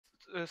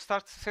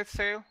start set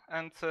sail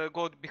and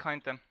go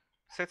behind them.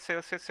 Set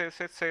sail, set sail,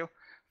 set sail.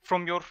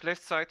 From your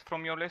left side,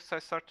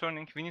 start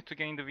turning. We need to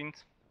gain the wind.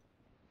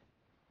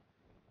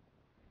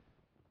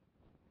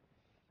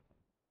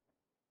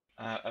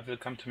 I will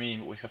come to me.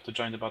 We have to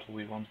join the battle.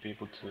 We won't be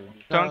able to.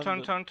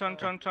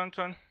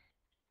 Turn.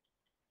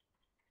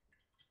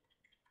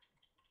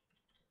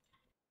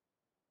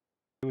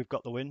 We've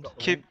got the wind.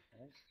 Keep.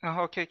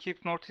 Okay,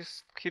 keep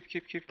northeast. Keep.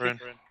 We're in.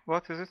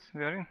 What is it?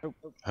 We are in.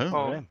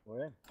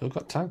 We're in. Who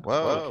got tagged?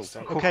 Whoa.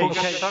 Okay, Who got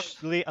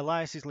tagged?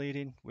 Elias is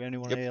leading. We only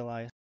want to hear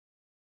Elias.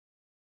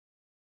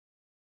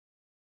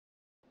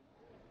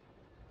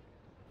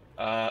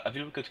 I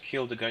will we could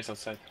kill the guys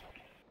outside.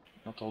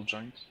 Not all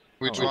joined.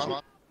 Which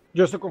one?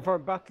 Just to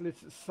confirm, battle is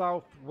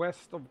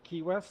southwest of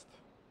Key West.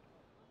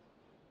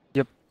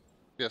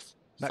 Yes.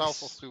 Max-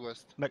 South of Key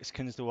West.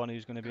 Mexican's the one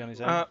who's going to be on his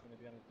own.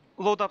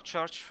 Load up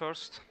charge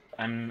first.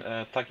 I'm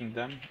tagging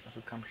them. I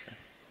will come here.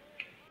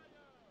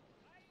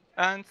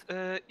 And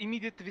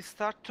immediately we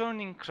start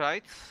turning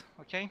right,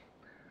 okay?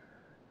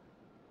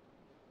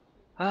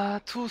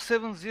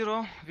 270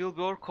 will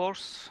be our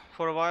course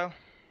for a while.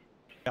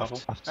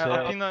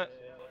 Alpina,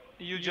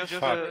 you just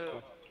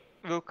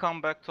will come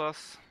back to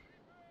us.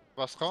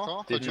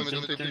 Vasco? Chodzimy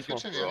do tej bitwy,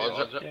 czy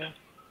nie?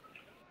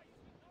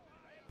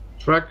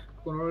 Track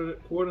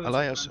coordinates.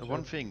 Elias,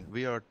 one thing,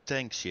 we are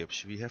tank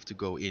ships. We have to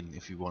go in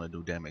if we want to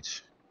do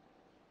damage.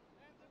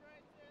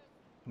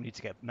 We need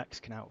to get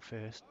Mexican out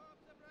first.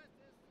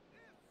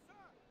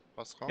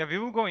 Vasco? Yeah, we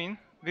will go in.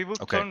 We will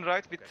turn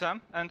right with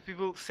them, and we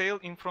will sail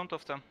in front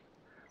of them.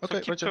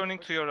 Okay, so keep turning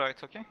to your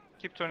right, okay?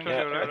 Keep turning to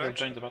your I will right.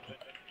 join the battle.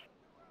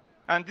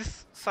 And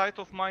this side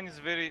of mine is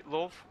very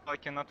low. I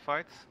cannot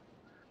fight.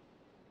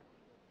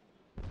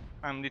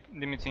 I'm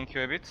limiting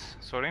you a bit.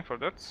 Sorry for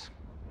that.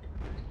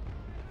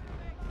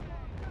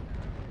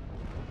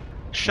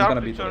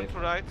 Sharply turn to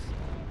right.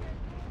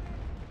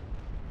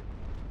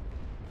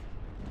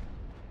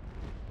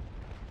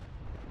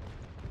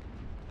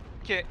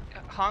 Okay,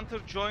 Hunter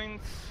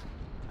joins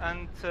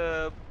and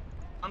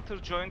Hunter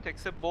joined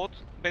except both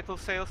battle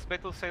sails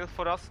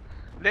for us.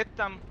 Let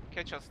them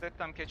catch us,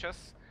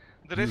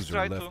 The rest User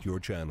try left to your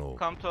channel.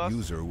 come to us.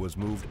 User was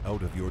moved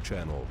out of your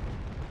channel.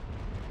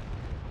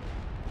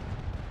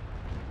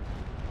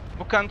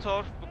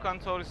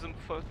 Bucantor is the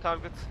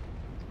target.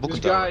 This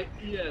guy,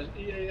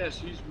 EAS,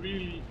 he's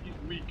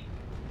weak.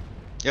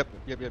 Yep.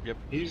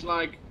 He's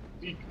like,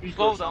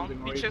 Slow down,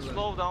 pitches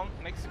slow down,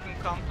 Mexican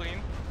come to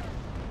him.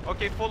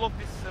 Okay, follow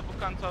this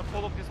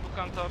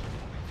Bucantor,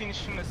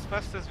 finish him as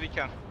fast as we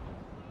can.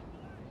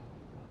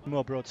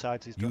 More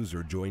broadsides. He's dropped.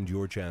 User joined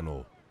your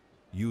channel.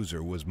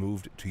 User was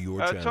moved to your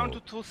channel. Turn to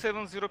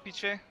 270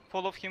 Piche,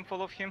 follow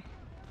him.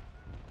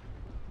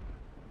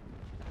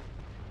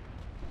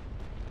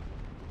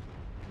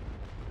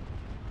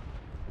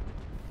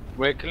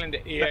 We're killing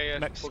the EAS.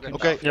 Mexican.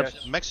 Okay,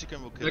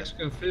 Mexican will kill him.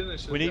 Mexican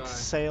finish. We need to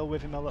sail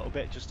with him a little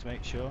bit just to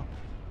make sure.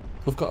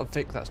 We've got a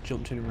Vic that's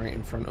jumped in right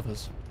in front of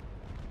us.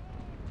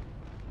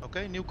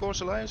 Okay, new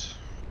course, Elias.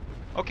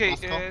 Okay,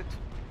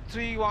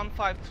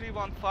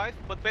 315,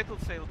 but battle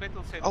sail.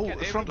 Oh, Okay, in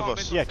front of everyone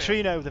us. battle Yeah,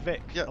 sail. Trino, the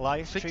Vic. Yeah,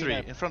 Elias, victory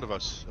Trino. in front of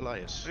us,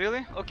 Elias.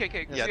 Really?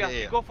 Okay. Yeah,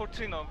 We go for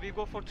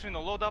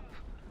Trino. Load up,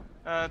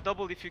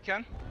 double if you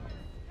can.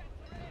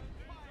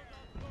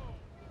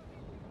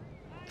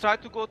 Try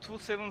to go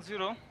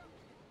 270.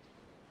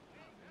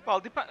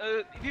 Well,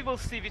 we will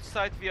see which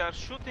side we are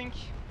shooting.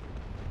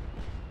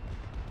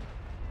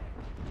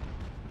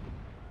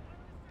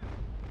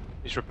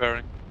 He's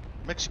repairing.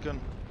 Mexican,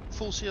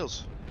 full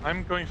sails.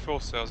 I'm going full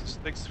sails. This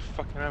takes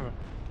fucking ever.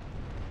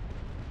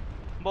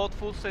 Both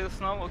full sails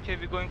now. Okay,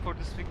 we're going for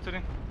this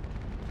victory.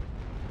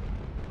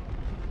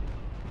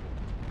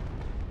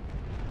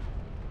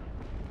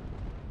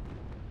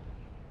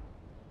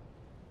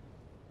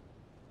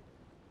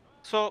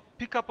 So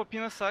pick up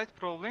Opina side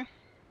probably.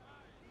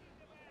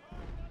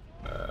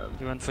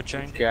 You went for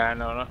change? Yeah,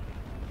 no.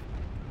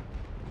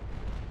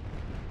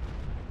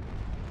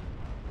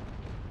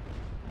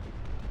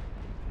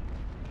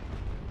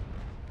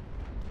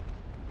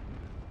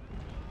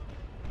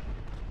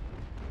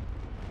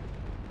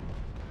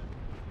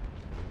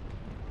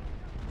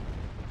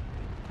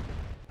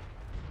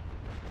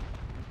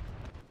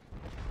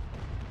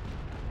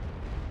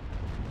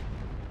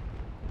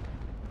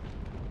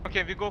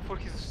 Okay, we go for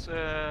his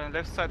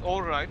left side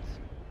or right.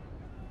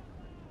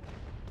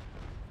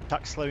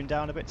 Attack slowing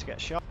down a bit to get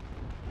shot.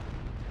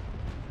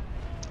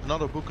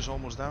 Another book is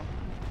almost down.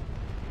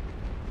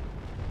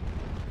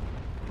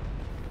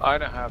 I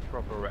don't have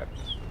proper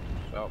reps,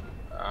 so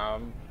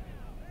I'm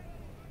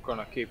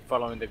gonna keep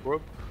following the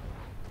group.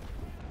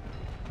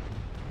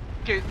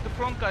 Okay, the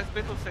front guys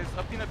battle says,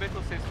 Apina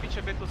battle says,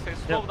 Picha battle says,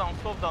 slow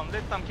down,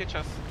 let them catch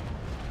us.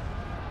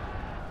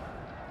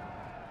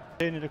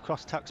 Turning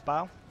across tax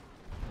bow.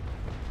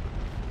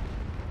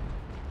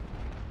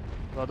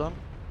 Well done.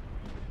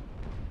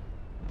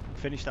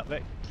 Finish that,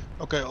 Vic.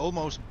 Okay,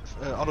 almost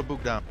other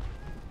book down.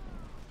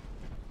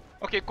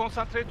 Okay,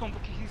 concentrate on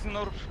booking his in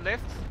our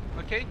left,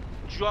 okay?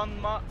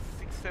 Juanma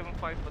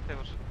 675,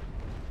 whatever.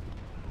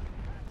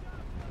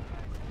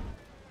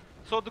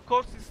 So the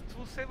course is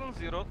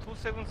 270,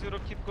 270,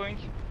 keep going.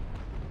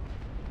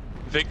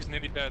 Vic is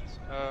nearly dead.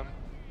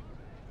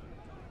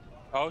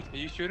 Out, can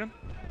you shoot him?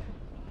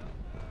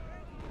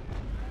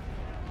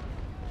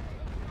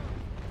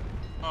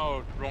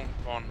 Oh, wrong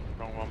one,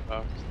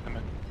 Bout. Damn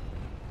it.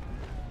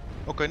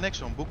 Okay,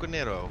 next one,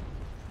 Bucanero.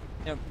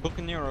 Yeah,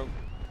 Bucanero.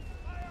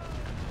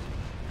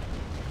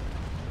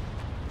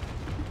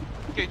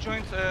 Okay,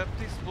 joint,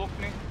 please block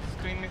me,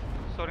 screen me,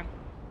 sorry.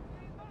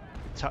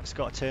 Attack's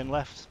got to turn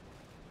left.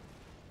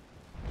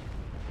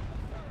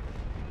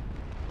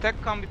 Tech,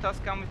 come with us,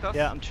 come with us.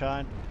 Yeah, I'm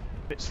trying.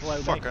 Bit slow,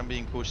 Fuck, mate. I'm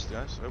being pushed,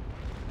 guys. Oh.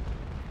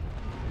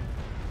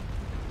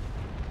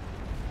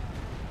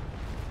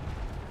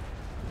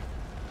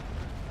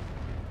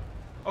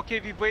 Okay,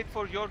 we wait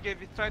for Jorge,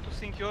 we try to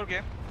sink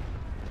Jorge.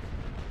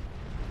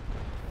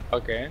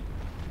 Okay.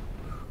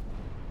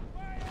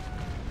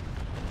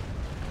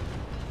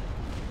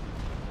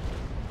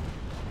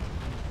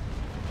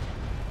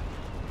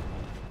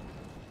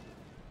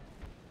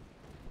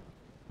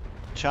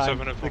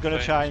 They're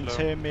gonna try and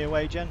turn me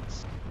away,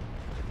 gents.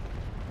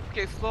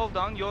 Okay, slow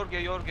down,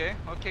 Jorge.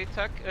 Okay,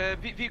 Tech,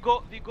 we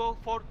go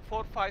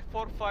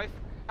 4-5,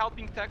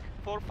 helping Tech,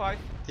 4-5.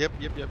 Yep.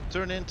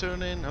 Turn in,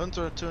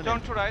 Hunter, turn in.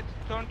 Turn to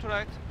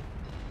right.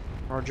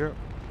 Roger.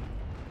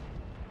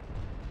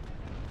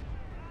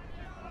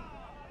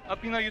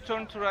 Apina, you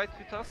turn to right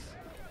with us.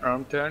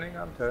 I'm turning.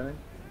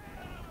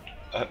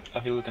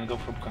 Avil, we can go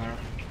for Bucanero.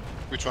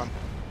 Which one?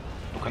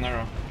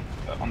 Bucanero,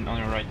 on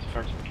your right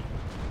first.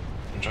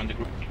 And join the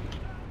group.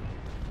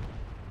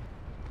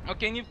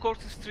 Okay, new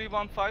course is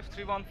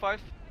 315.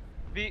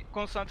 We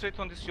concentrate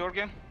on this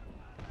Jorge.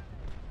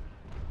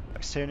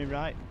 Attack's turning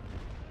right.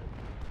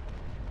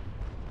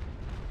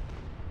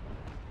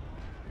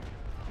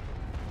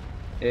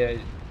 Yeah.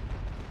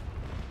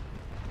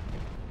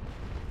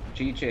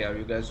 GJ, are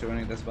you guys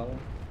joining this battle?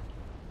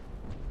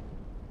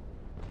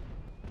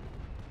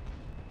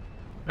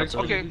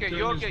 Actually, Okay, if you turn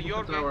Jorge, this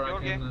booking tower,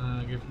 I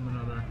can give him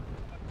another.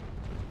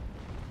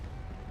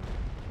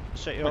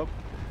 Set you up.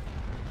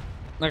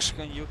 Next,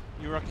 you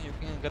reckon you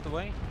can get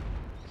away?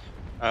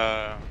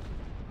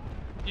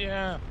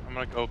 Yeah, I'm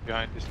gonna go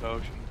behind this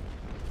ocean.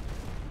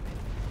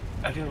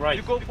 Avil right.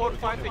 You go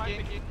 4-5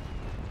 again.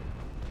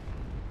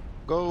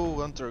 Go,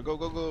 Hunter,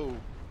 go.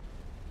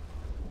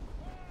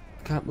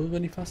 Can't move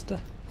any faster.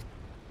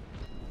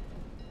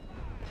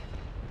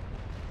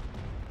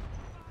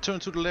 Turn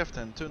to the left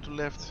then, turn to the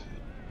left.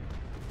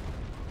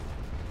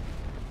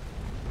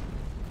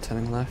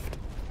 Turning left.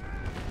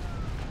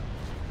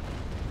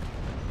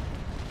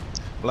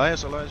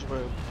 Elias,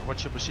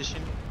 what's your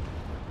position?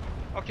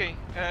 Okay,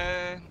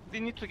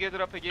 we need to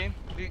gather up again.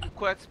 We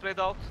quite spread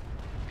out.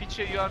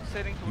 Piche, you are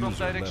sailing to wrong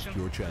User left direction.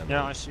 your channel.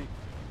 Yeah, I see.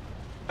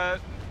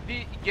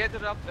 We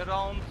gather up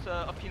around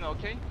Apina,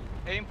 okay?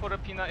 Aim for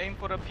Apina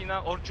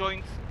or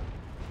joint.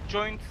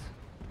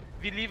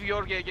 We leave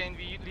Jorge again,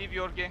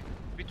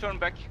 we turn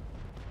back.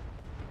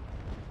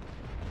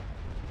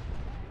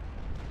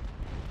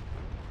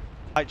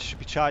 I should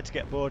be tried to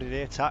get boarded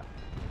here, Attack.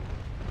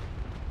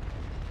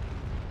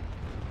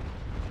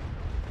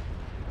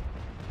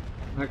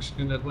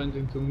 Mexican that went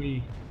into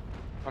me.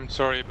 I'm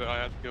sorry, but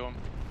I had to kill him.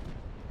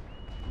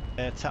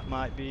 Attack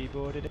might be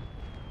boarded.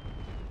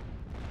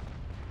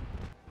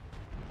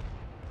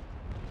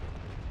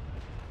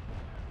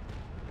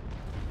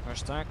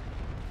 Where's Tag?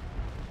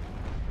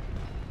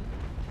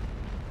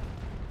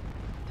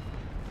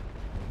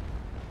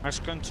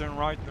 Mexican, turn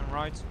right.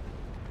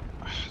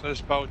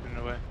 There's Bout in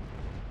the way.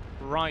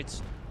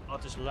 Right,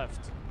 out is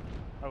left.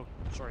 Oh,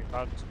 sorry,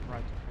 out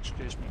right.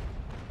 Excuse me.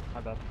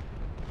 My bad.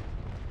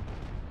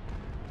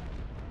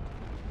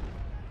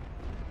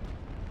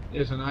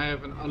 Yes, and I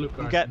have an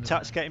Alucard. Get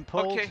Attack's getting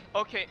pulled.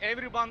 Okay,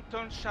 everyone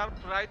turn sharp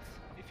right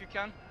if you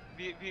can.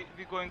 We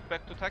going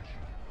back to Tech.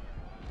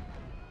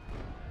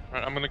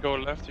 Right, I'm gonna go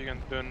left, you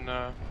can turn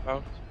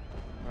Bout.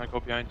 And I go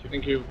behind you.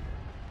 Thank you.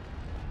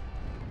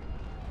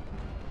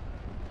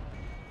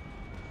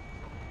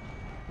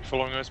 You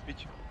following us,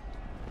 Peach?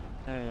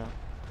 Yeah.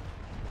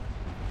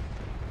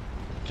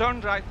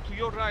 Turn right, to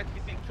your right,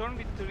 turn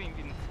with the ring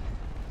wind.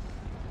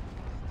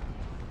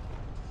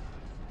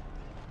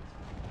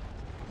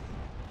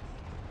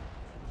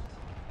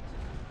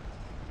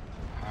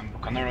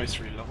 Bucanero is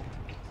really low.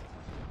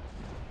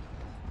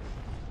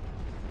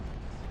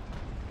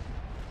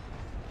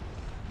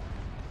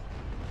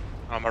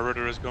 My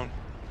rudder is gone.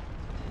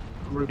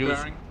 I'm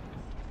repairing.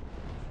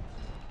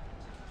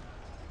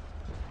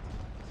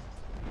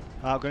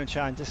 I'm going to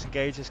try and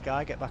disengage this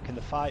guy, get back in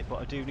the fight, but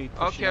I do need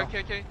pushing off.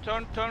 Okay.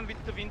 Turn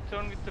with the wind,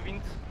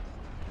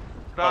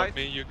 Right,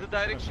 me, the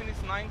direction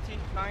is 90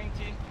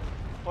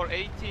 or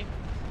 80.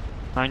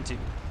 90.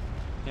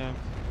 Yeah.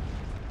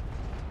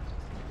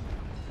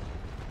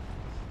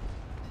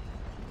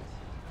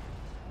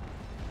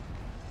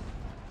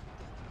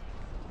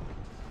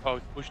 Oh,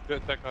 push the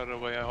attack out of the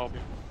way, I help you.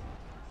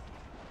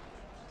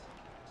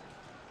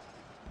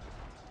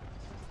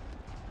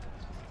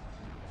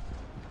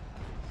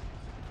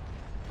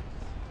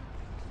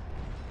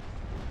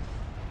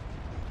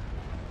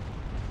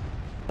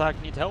 Tag,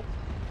 need help?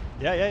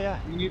 Yeah.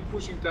 You need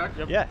pushing tack?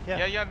 Yep.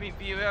 Yeah.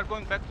 We are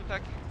going back to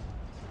tack.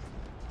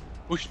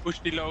 Push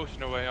the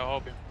ocean away, I'll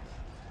help you.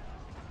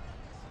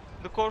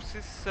 The course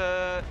is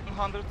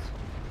 100.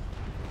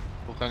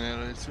 Hoe kan je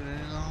er iets doen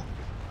nou?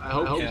 I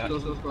hope Yeah. it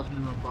doesn't cost me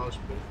my power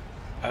speed.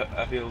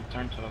 I will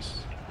turn to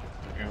us.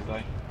 You'll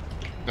die.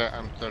 Yeah,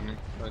 I'm turning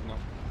right now.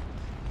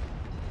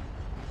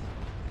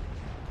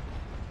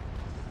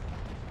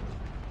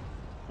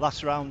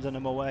 Last round and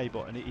I'm away,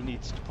 but he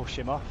needs to push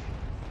him off.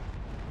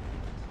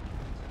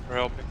 We're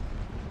helping.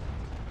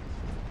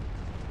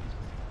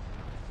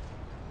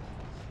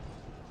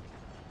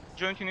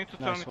 Joint, you need to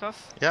turn with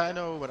us. Yeah, I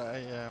know, but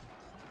I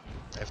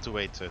have to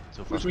wait till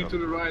Push me Vasco. to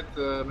the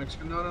right,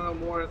 Mexican. No,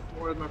 more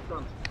at my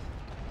front.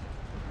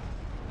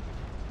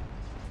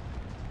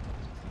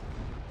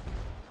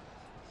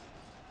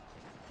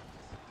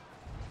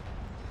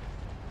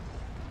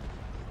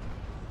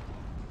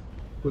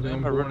 Put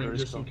him on warning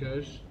just in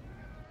case.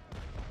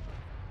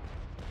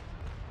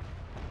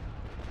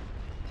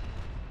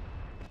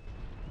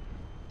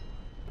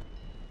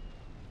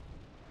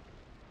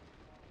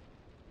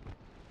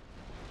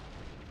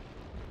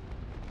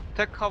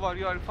 Tech, how are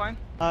you? Are you fine?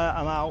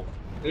 I'm out.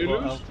 Did you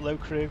lose? Low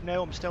crew.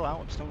 No, I'm still out.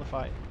 I'm still in the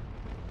fight.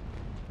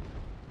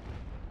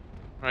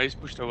 Alright, he's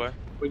pushed away.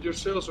 But your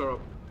sails are up.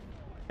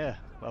 Yeah,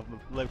 well,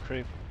 low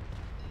crew.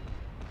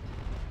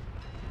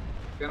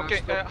 Can Okay, I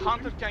stop pushing?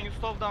 Hunter, can you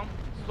slow down?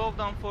 Slow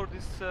down for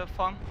this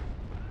fun.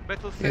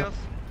 Battle sails.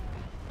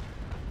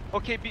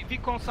 Okay, we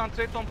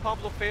concentrate on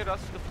Pablo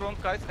Ferras, the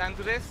front guys, and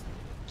the rest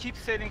keep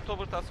sailing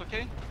toward us,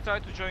 okay? Try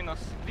to join us.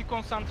 We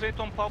concentrate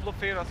on Pablo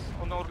Ferras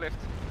on our left.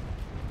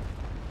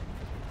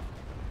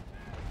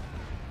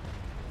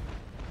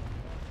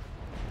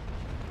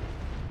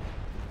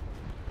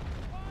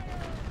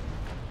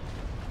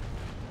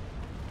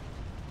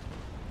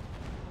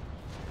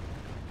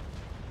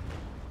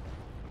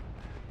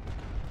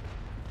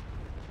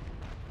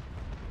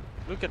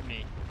 Look at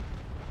me.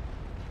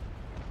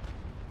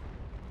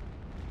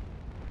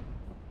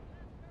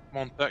 I'm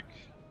on deck.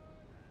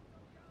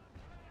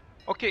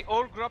 Okay,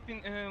 all group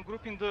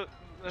in the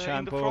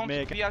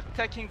front. We are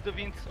taking the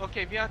wind.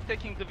 Okay, we are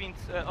taking the wind.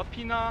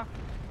 Apina,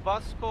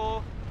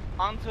 Vasco,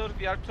 Hunter.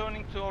 We are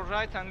turning to our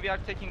right and we are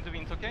taking the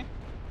wind. Okay.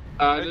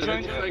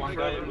 Join One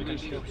guy, we can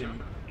kill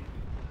him.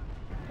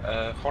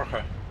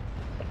 Jorge.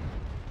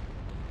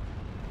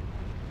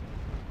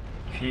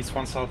 He needs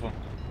one salvo.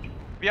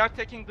 We are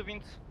taking the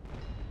wind.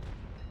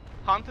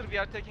 Hunter, we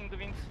are taking the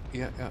wind.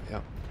 Yeah.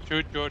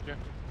 Shoot, Georgia.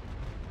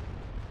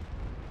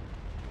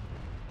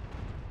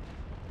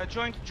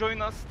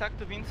 Join us, stack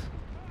the wind.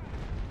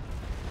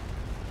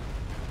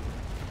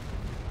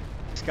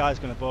 This guy's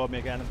gonna board me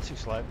again. I'm too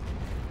slow.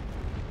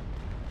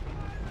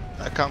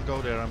 I can't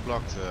go there. I'm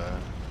blocked.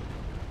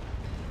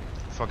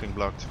 Fucking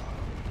blocked.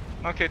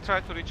 Okay,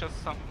 try to reach us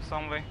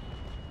some way.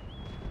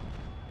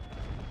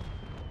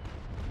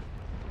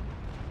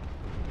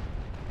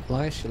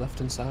 Elias, you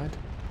left inside.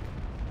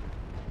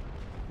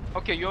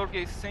 Okay,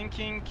 Jorge is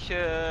sinking.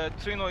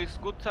 Trino is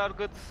good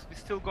target. We're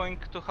still going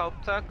to help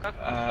tack.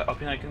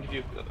 Alpina, I can give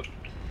you...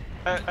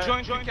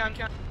 Join, you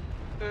can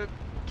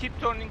keep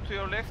turning to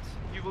your left.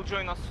 You will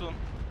join us soon.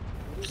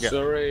 Yeah.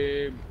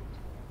 Sorry.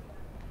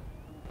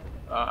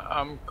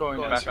 I'm going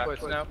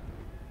backwards now.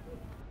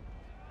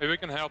 Maybe we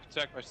can help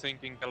Jack by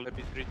sinking the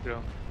LB3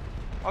 drill.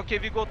 Okay,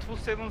 we go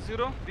 270.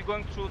 We're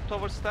going through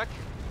tower stack.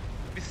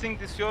 We sink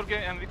this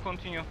Jorge and we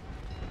continue.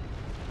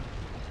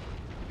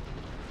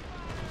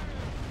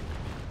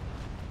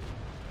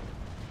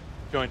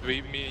 Joint, me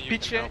and you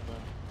Piche. can help.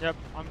 Yep,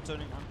 I'm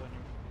turning.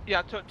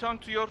 Yeah, turn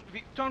to your...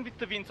 turn with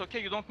the wind, okay?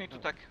 You don't need to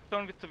tack.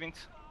 Turn with the wind.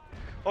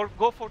 Or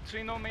go for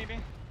Trino, maybe.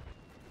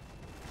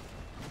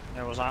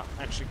 I was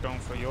actually going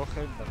for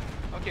Jorge, but...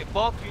 Okay,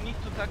 Balk, you need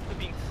to tack the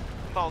wind.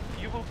 Balk,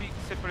 you will be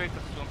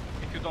separated soon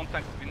if you don't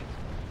tack the wind.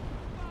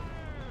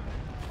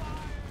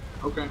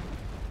 Okay.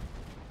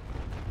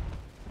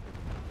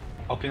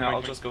 Alpina,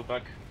 I'll just go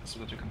back so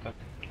that you can tap.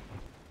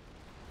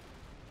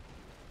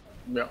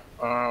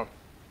 Yeah,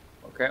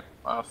 okay,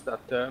 I'll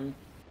start turn.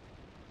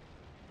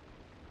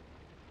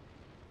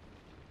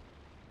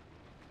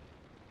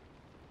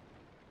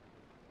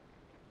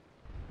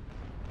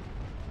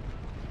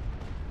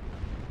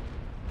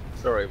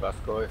 Sorry,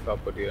 Vasco, if I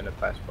put you in a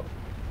passport.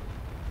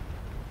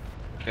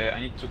 Okay, I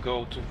need to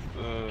go to...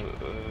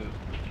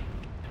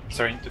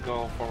 sorry, I need to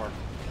go forward.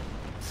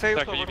 Sail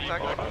Tack, toward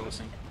tack. I will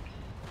sink.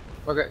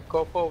 Okay,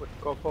 go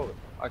forward,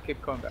 I keep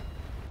coming back.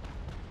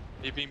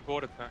 You've been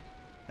boarded, Tack.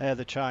 Yeah,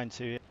 they're trying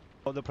to. Yeah.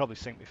 Well, they'll probably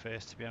sink me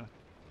first, to be honest.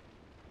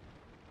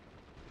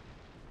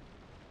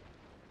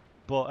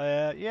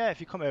 But yeah, if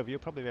you come over, you'll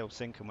probably be able to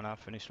sink them when I've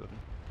finished with them.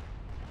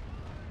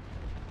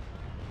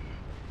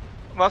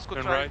 Vasco,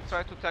 Turn try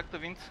right. to tack the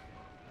wind.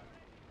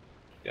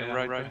 Yeah,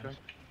 right.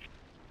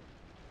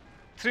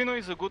 Trino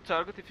is a good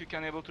target if you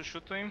can able to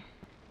shoot to him.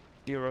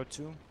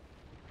 0-2.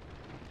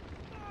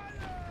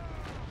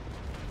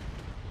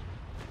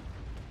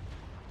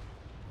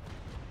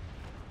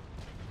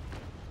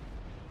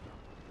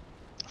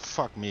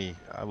 Fuck me.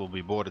 I will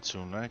be boarded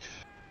soon, right?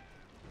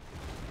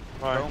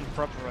 Drone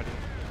prop ready.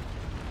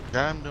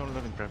 Yeah, I'm doing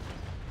living prep.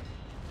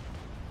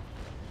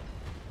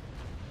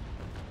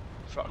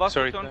 Back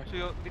Sorry. turn to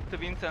your, with the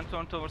wind and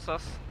turn towards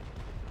us.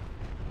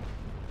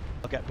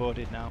 I'll get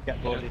boarded now.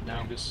 Get boarded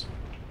now. This.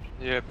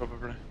 Yeah,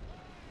 probably.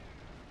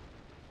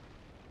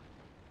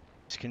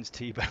 Skins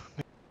T-bow.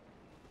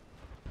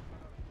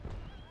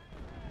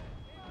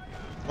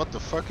 What the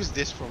fuck is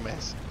this for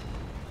mess?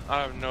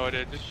 I have no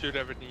idea. Just shoot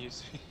everything you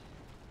see.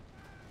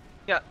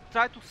 Yeah,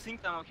 try to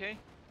sink them, okay?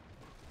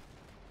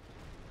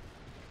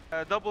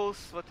 Doubles,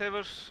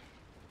 whatever.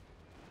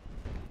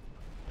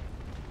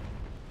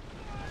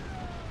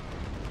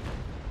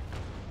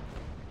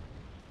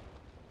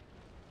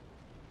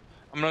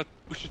 I'm gonna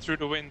push it through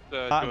the wind.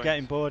 I'm Joey.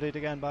 getting boarded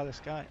again by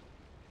this guy.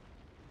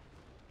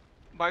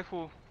 By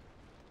who?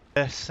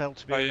 Yes,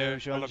 By, Jean.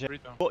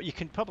 Calabrito. But you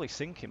can probably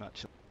sink him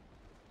actually.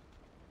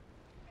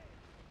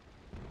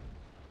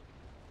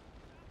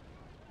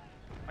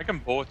 I can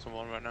board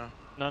someone right now.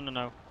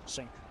 No.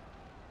 Sink.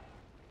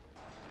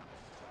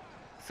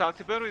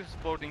 Saltibero is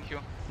boarding you.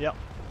 Yep.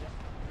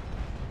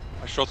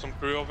 I shot some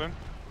crew of him.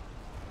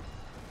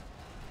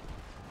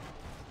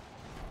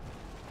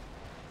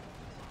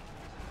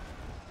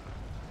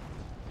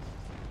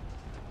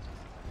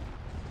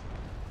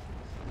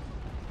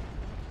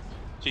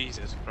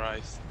 Jesus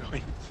Christ.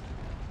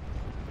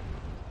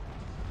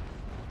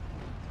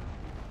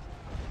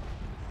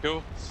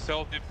 Kill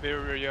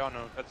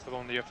Saltiberiano, that's the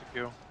one that you have to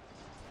kill.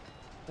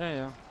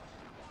 Yeah.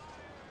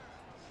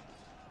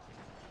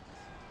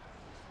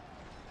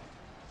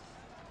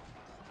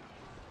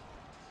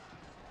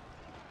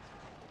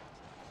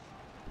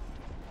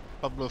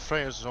 Pablo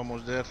Freyers is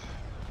almost dead.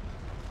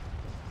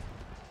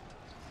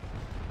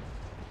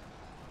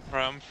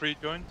 Alright, I'm free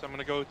joint. I'm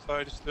gonna go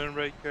outside the stern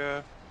rake.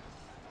 Did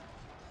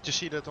you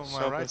see that on my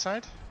South right east.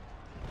 side?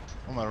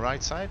 On my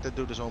right side, that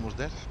dude is almost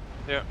dead.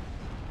 Yeah.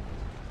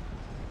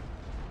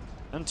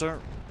 Enter.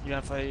 You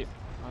have a.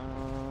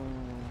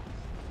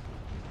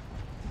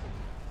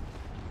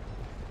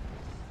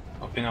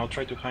 Okay, I'll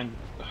try to hide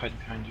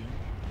behind you.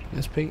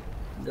 Yes, Pete.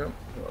 Yeah.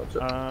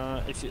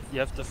 If you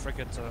have the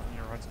frigate on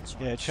your right hand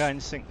side. Yeah, try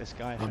and sink this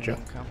guy if Roger.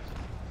 anyone can.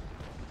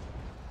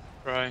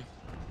 Right.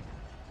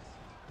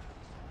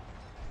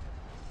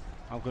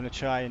 I'm going to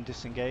try and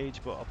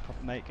disengage, but I'll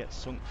probably make get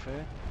sunk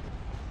first.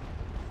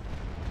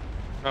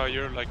 No,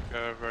 you're like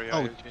very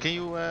Oh, IoT. can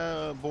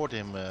you board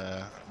him,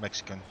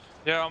 Mexican?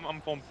 Yeah, I'm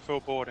on full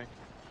boarding.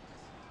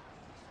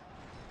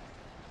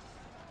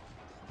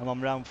 I'm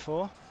on round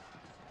 4.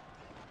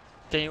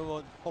 Can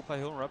you pop a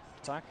hill rep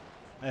attack?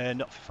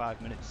 Not for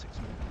 5 minutes, 6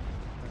 minutes.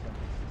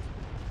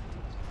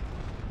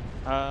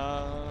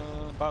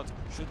 About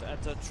shoot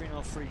at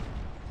 303.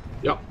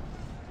 Yeah.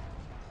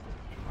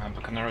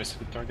 Bacanero is a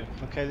good target.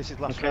 Okay, this is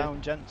last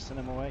round, gents, and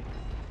I'm away.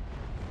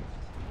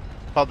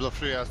 Pablo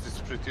Frias is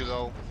pretty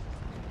low.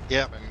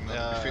 Yeah. And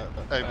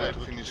able to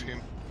finish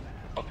him.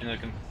 I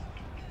can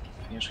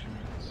finish him.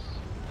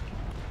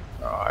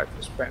 Oh, I have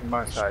to spend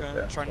my side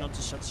there. Try not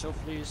to set sail,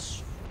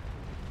 please.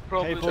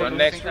 Probably So So don't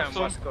next sink time,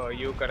 soon. Moscow,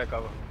 you gotta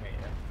cover for me.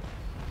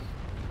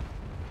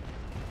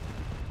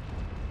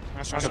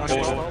 Nice. I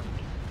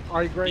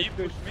Can grade you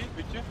good. push me?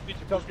 Would you push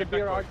me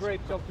Saltibero, I backwards?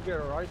 grade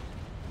Saltibero, right?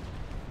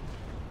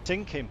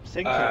 Sink him,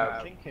 sink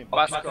Uh, him.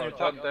 Moscow, Can you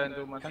don't attack? then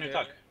do my Can you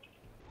steer. attack?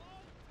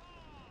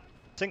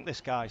 Sink this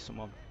guy,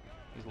 someone.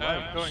 He's low.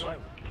 I'm going.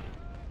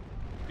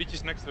 Beach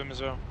is next to him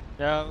as well.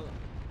 Yeah.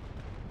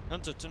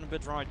 Hunter, turn a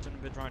bit right. Turn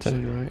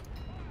right.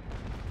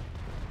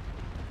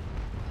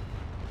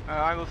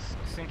 I was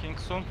sinking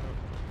soon.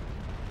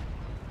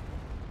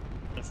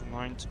 Never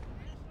mind.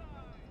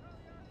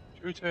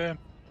 Shoot him.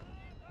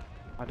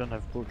 I don't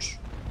have boots.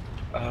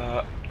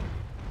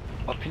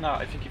 Alpina,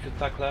 I think if you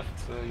attack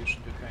left, you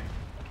should be okay.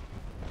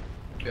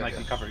 And I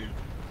can cover you.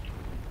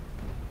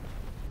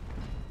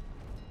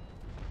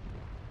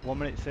 1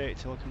 minute 30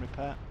 till I can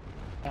repair.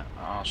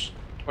 Ah,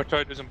 Or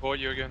try doesn't board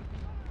you again.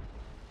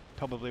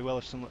 Probably will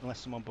if unless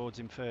someone boards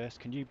him first.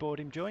 Can you board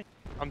him, Joy?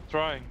 I'm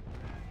trying.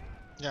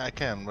 Yeah, I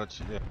can, but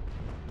yeah.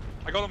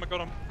 I got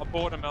him. I'll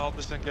board him, I'll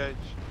disengage.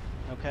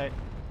 Okay.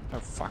 Oh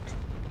fuck.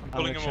 I'm I'm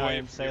pulling gonna him try away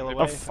and from sail you.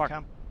 away Oh, if I fuck.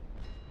 can.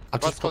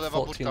 I've just got Vasco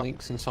da 14 Puta.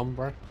 links in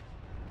Sombra.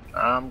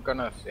 I'm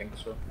gonna think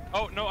so.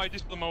 Oh no, I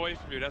just pulled him away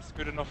from you. That's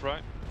good enough,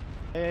 right?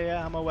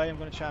 Yeah, I'm away. I'm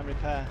gonna try and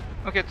repair.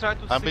 Okay, try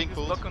to I'm sink being this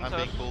pulled. I'm Bacanter.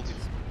 being pulled.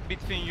 It's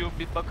between you,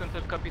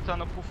 Bacanter,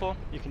 Capitano, Pufo.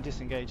 You can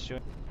disengage, Joy.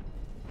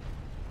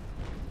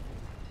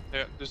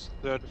 Yeah, just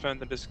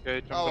defend and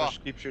disengage. I'm Oh, gonna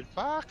keep shooting.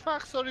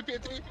 Fuck, sorry,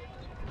 Pietri.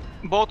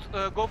 Both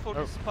go for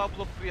this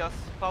Pablo Frias.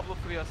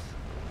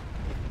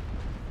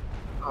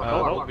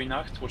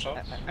 Winacht, watch out.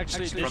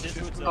 Actually, this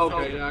is good.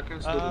 Okay, yeah, I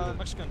can still do that.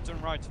 Mexican,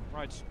 turn right.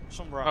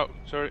 Sombra. Oh,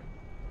 sorry.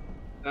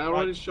 I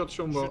already shot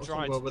Shumbo, Shoot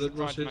right, but it shoot was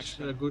right, his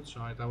Mexican. good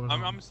side. I was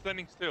I'm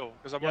standing still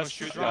because I Yeah, want to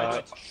shoot shoot right.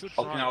 right. Shoot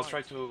Alpina, I'll right.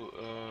 try to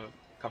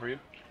cover you.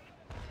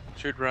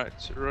 Shoot right.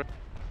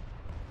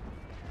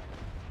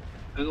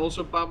 And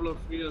also Pablo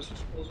Frias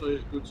is also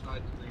his good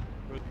side to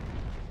me.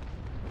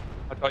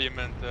 I thought you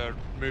meant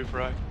move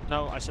right.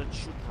 No, I said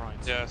shoot right.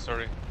 Yeah,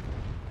 sorry.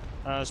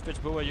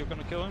 Spitzboa, you're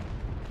gonna kill him?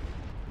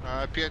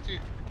 Pietri,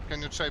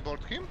 Can you try board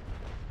him?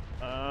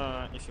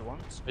 If you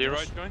want. Are you yes.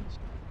 right, joint?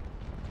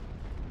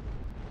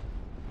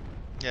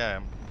 Yeah.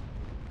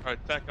 Alright,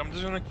 Tack, I'm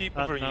just gonna keep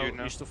covering no, you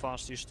now. he's too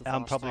fast, he's too fast.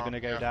 I'm probably going to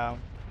go down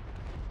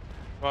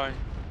Why?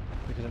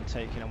 because I'm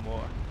taking on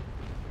water.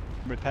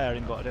 I'm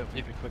repairing, but I don't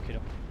think we're quick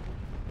enough.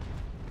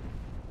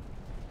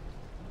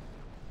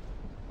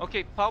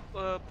 Okay,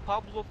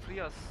 Pablo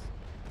Frias.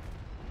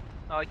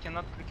 I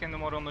cannot click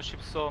anymore on the ship,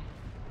 so...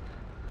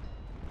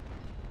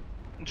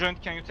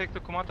 Joint, can you take the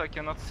command? I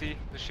cannot see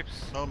the ships.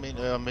 No,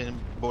 I'm in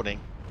boarding.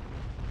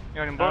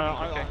 You're in boarding?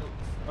 Okay.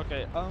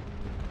 Okay,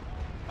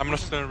 I'm gonna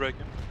stand break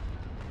him.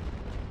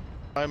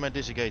 I'm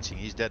disengaging.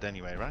 He's dead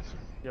anyway, right?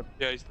 Yep.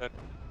 Yeah, he's dead.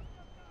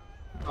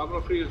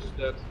 Pablo Frias is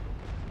dead.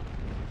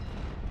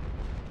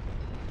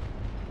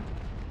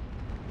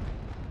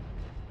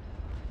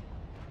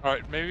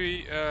 Alright,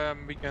 maybe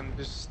we can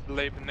just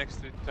label next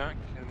to the tank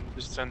and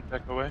just send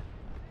Tack away.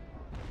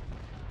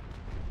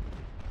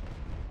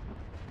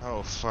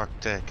 Oh fuck,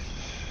 tech.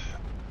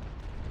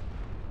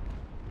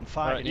 I'm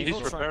fighting. He's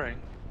repairing.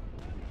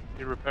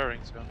 He's repairing,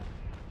 so...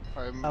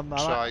 I'm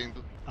trying.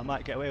 I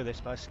might get away with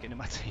this by skinning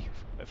my teeth.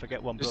 But if I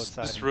get one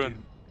broadside, Just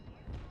run.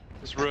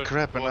 Just run.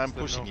 Crap, and I'm towards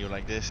the pushing north. you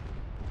like this.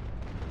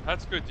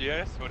 That's good,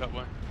 yes, go that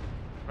way.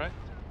 Right?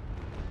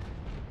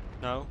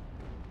 no.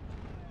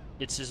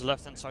 It's his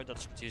left hand side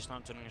that's good, he's now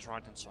turning his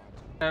right hand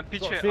side.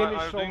 Piche, So are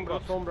finish you doing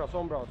Sombra, good?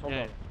 Sombra.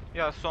 Yeah.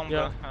 Yeah,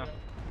 Sombra.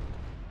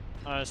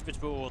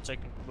 Spitzbull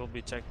will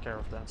be taking care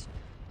of that.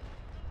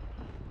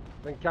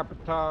 Then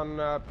Capitan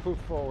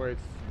Puffo is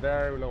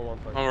very low on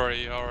time.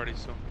 Already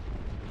so.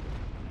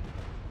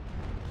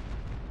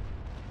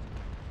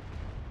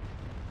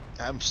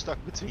 I'm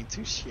stuck between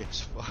two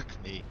ships. Fuck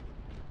me.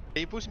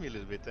 Can you push me a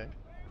little bit, tank?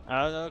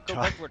 Go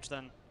Try. backwards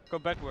then. Go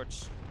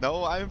backwards.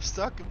 No, I'm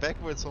stuck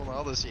backwards on the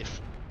other ship.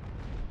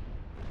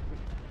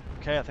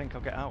 Okay, I think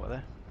I'll get out of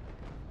there.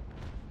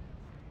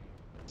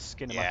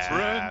 Skinning my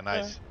Yeah, teeth.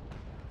 nice.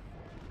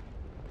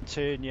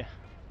 Turn you.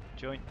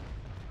 Joint.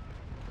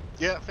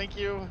 Yeah, thank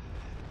you.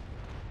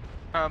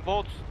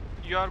 Both,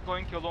 you are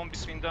going alone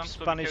between them, so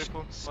be Spanish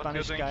careful what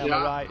Spanish you're guy doing. on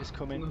the Yeah. right is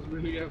coming. Not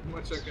really have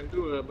much I can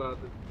do about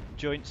it.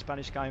 Joint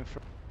Spanish guy in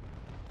front.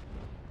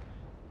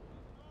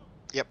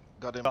 Yep,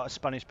 got him. Got a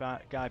Spanish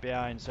guy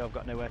behind, so I've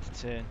got nowhere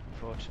to turn,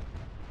 unfortunately.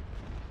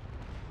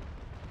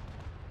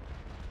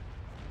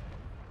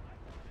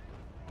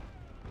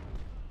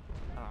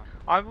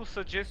 I will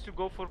suggest you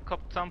go for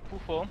Captain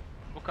Pufo,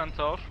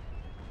 Bucantor.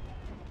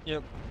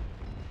 Yep.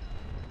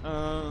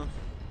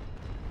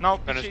 Now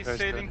Spanish Piche is guy's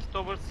sailing dead.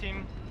 towards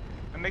him.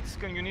 A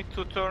Mexican, you need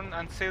to turn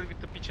and sail with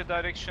the Piche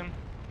direction.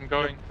 I'm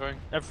going.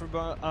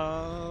 Everybody,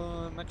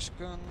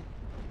 Mexican.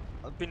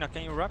 Pina,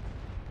 can you wrap?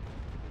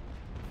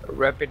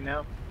 Wrap it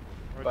now.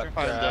 Roger.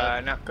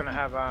 But not gonna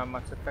have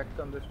much effect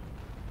on this.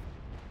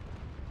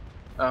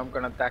 I'm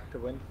gonna attack the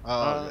wind.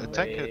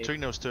 Tank wait.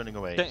 Trino's turning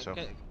away, Can, so...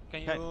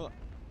 can you...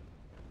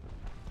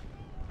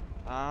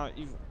 I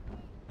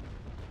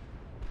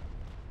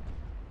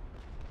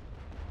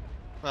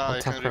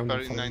Attack can round repair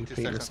and in follow 90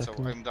 Pete in a seconds, so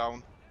second. I'm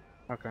down.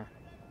 Okay.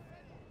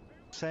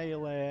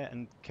 Sail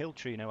and kill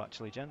Trino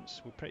actually,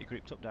 gents. We're pretty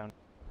grouped up down.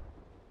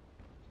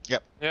 Yeah,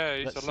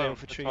 he's Let's alone. sail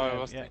for That's why I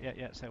Trino. was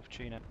Yeah, sail for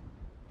Trino.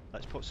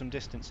 Let's put some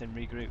distance in,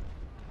 regroup.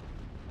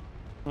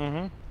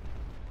 gonna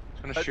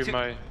shoot Ti-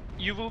 my...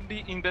 You will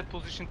be in that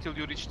position till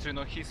you reach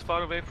Trino. He's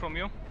far away from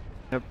you.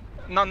 Yep.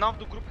 Now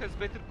the group has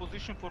better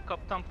position for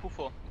Captain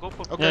Pufo. Go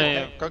for Pufo.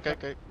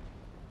 Okay.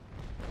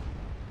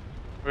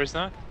 Where is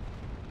that?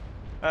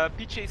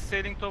 Piche is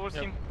sailing towards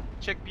Yep. him.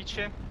 Check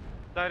Piche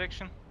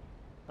direction.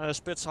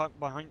 Spitz hide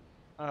behind,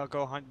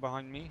 go hide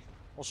behind me.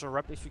 Also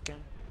wrap if you can.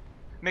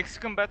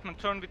 Mexican Batman,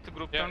 turn with the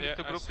group. Yeah, Turn with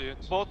the I group. see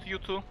it. Both you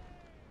two.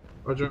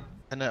 Roger.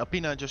 And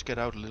Alpina, just get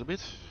out a little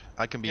bit.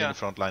 I can be in Yeah. the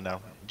front line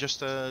now.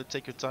 Just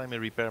take your time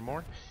and repair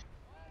more.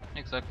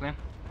 Exactly.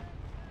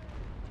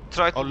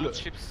 Try to Oh, loot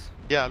ships.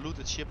 Yeah,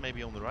 looted ship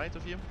maybe on the right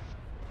of you.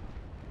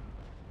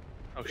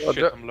 Oh Roger.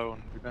 shit, I'm low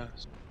on you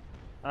guys.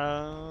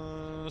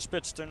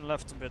 Spitz turn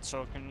left a bit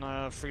so I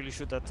can freely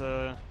shoot at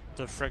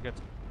the frigate.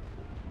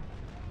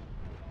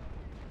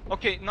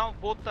 Okay, now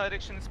both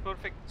direction is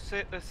perfect.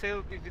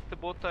 Sail with the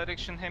both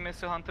direction.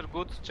 HMS Hunter,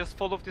 good. Just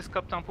follow this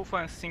Captain Pufo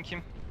and sink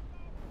him.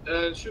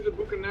 Shoot the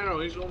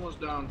Bucanero, he's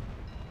almost down.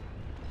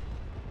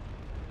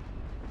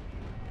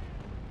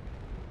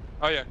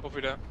 Oh yeah,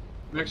 copy that.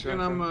 Mexican,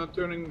 Turn for I'm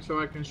turning so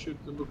I can shoot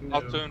the Bucanero.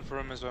 I'll turn for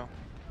him as well.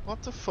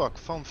 What the fuck?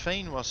 Van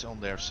Veen was on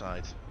their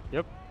side.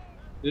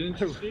 Didn't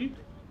you see?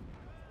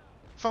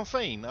 Van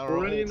Veen, our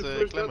Already in old the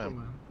first battle, Clement.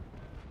 man.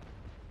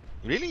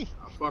 Really?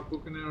 Ah, fuck,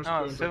 Bucanero's Ah,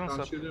 turned, I 7 can't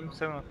up. shoot him.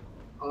 7 up.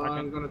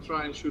 I'm gonna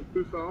try and shoot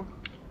Pufo.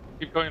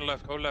 Keep going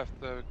left, go left,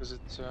 because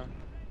it's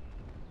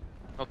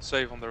not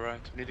safe on the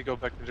right. We need to go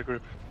back to the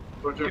group.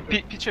 Roger.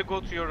 Piche, go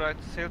to your right.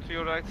 Sail to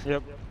your right.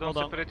 Yep. Don't Hold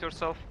on. separate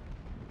yourself.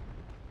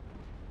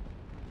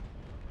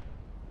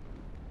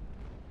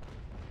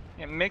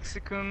 Yeah,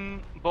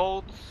 Mexican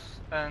boats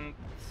and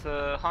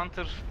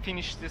Hunter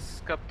finish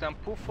this Captain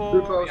Pufo.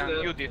 Pufo's And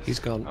dead. you did. He's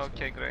gone.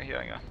 Okay, great.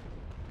 Yeah.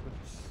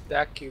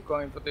 Dak, you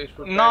going for this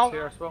with Now- guys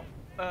here as well?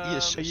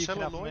 Yes, so you can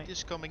have Celluloid me.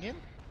 is coming in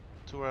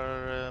to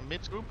our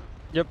mid group.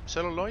 Yep.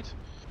 Celluloid.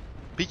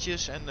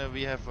 Peaches, and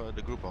we have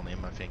the group on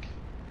him, I think.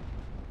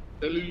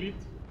 Celluloid?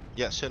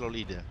 Yeah,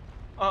 Celluloid.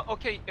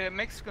 Okay,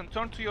 Mexican,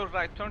 turn to your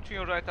right, turn to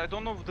your right. I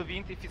don't know the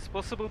wind if it's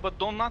possible, but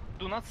do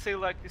not sail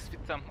like this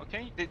with them,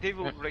 okay? They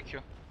will wreck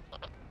you.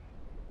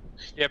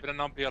 Yeah, but then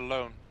I'll be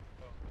alone.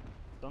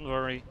 Don't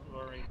worry.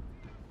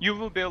 You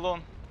will be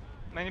alone.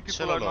 Many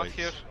people are not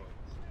here.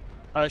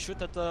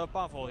 Shoot at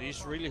Pavel,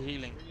 he's really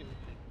healing.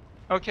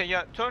 Okay,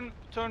 yeah, turn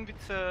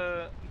with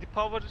the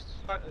power.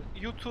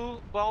 You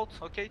two, Bout,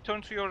 okay?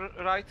 Turn to your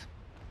right.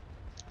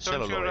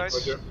 Turn to your right.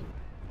 Roger.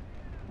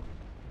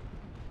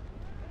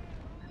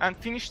 And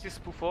finish this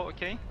Pufo,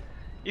 okay?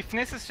 If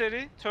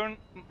necessary, turn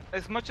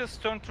as much as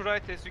turn to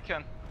right as you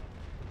can.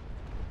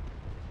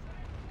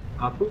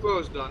 Pufo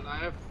is done. I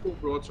have full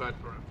broadside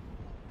for him.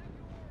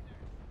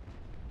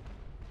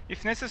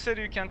 If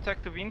necessary, you can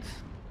attack the wind.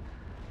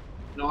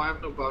 No, I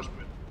have no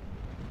bowsprit.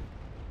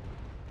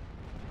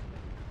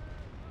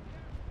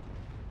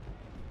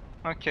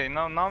 Okay,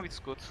 now it's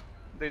good.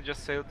 They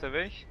just sailed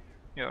away.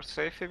 You are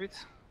safe a bit.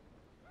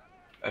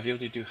 Avil,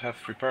 did you have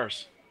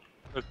repairs?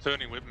 They're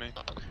turning with me.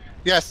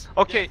 Yes.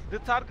 Okay, the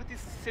target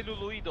is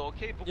Celluloid,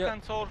 okay? Yeah.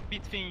 Bukantor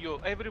between you.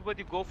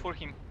 Everybody go for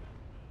him.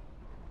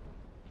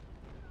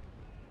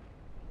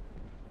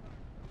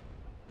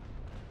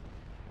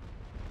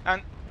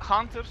 And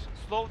Hunter,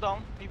 slow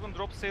down. Even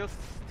drop sails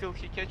till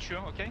he catch you,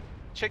 okay?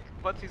 Check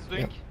what he's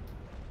doing. Yep.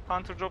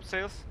 Hunter, drop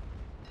sails.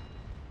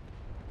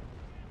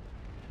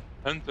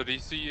 Hunter, do you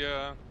see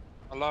a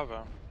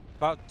lava?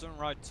 About turn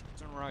right,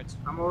 turn right.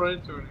 I'm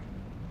already turning.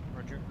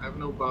 Roger. I have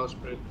no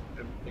bowsprit.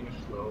 Everything is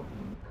slow.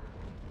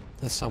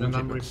 There's And someone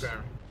I'm jiggles.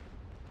 repairing.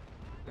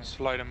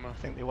 Slide him. I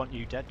think they want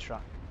you dead,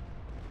 Trap.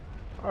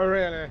 Oh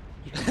really?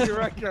 You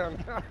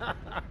reckon?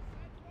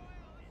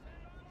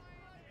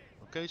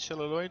 Okay,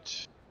 Celluloid.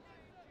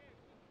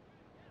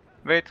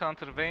 Wait,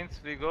 Hunter, wait.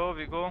 We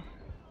go.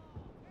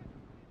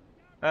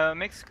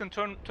 Mexican,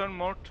 turn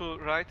more to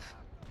right.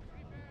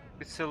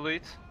 With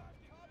Celluloid.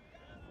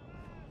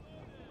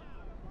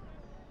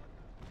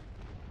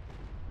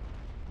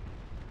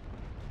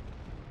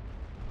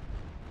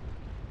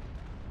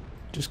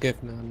 Just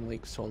give man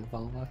leaks all the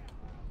valve.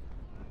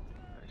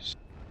 Nice.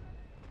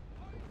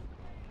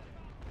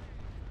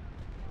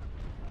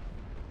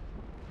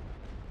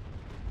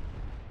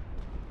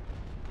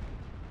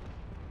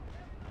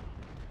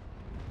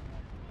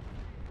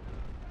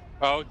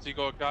 Oh, you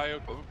got a guy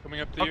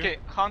coming up to you? Okay,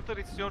 Hunter,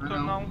 it's your turn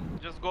know. now.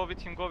 Just go with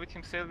him,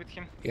 sail with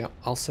him. Yeah,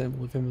 I'll sail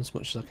with him as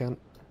much as I can.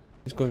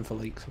 He's going for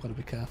leaks, I've got to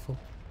be careful.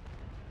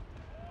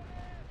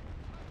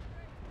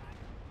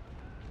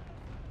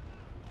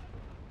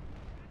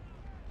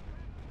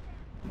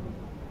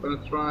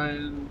 Gonna try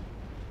and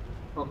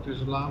fuck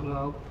this lava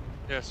out.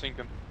 Yeah, sink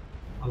him.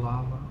 A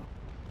lava.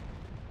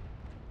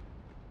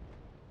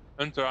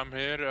 Hunter, I'm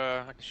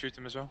here. I can shoot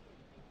him as well.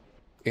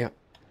 Yeah,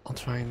 I'll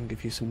try and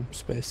give you some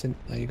space in.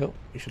 There you go.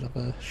 You should have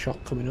a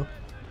shot coming up.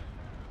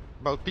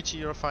 About Peachy,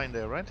 you're fine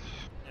there, right?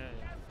 Yeah.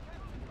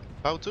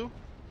 How to?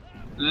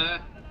 Nah.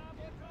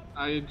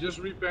 I just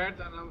repaired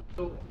and I'm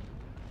still.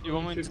 You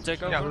want me to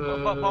take Yeah,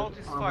 over? Bout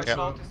is fine, Yeah.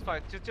 Bout is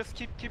fine. Just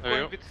keep There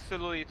going you with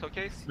Celluloid,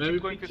 okay? Maybe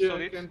Keep going with Peachy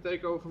Celluloid. can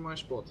take over my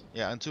spot.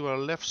 Yeah, and to our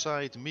left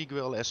side,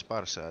 Miguel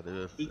Esparza.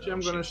 Peachy,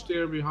 I'm gonna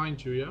steer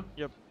behind you,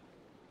 yeah?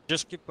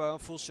 Just keep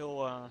full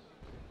sail.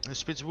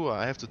 Spitzboa,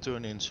 I have to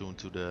turn in soon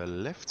to the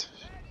left.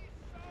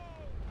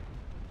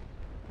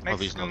 Oh, he's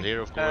Mexican, not here,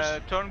 of course.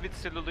 turn with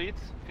Celluloid,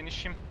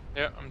 finish him.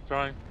 Yeah, I'm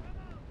trying.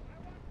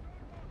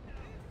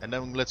 And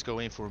then let's go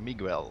in for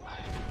Miguel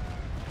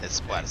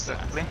Esparza.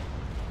 Exactly.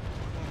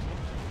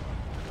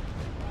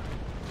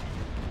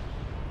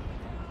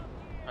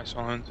 Nice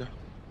one, Hunter.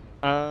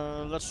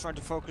 Let's try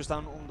to focus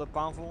down on the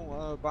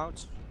Pavel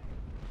bout.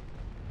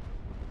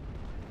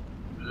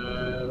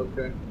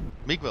 Okay.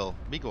 Miguel,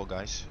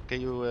 guys, can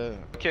you?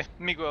 Okay,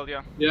 Miguel,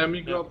 yeah. Yeah,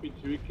 Miguel,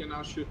 Peachy, we can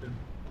now shoot him.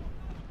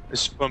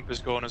 This pump is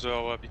gone as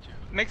well, Peachy.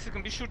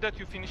 Mexican, be sure that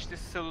you finish this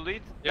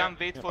Celluloid, Yeah. then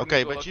wait for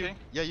Okay, Miguel, but okay?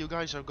 you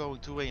guys are going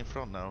two way in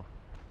front now.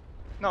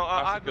 No, I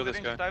have I to kill will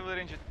this arrange it, guy. I will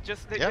arrange it.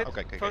 Just let, Yeah? let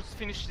Okay. first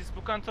finish this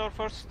Bukantor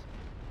first.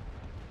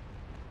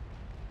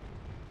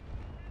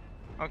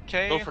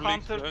 Okay, Go for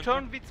leaks, Hunter, Hunter.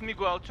 turn with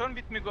Miguel,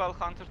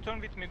 Hunter, turn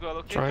with Miguel,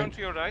 okay? Try Turn and-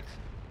 to your right.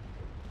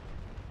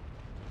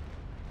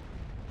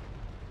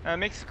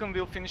 Mexican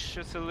will finish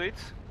Celluloid.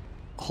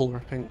 Hull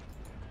ripping.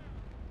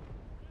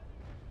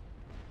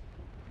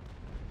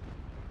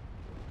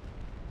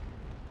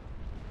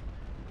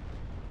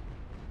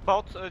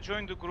 Bout,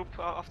 join the group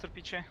after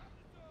Piche.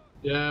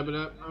 Yeah,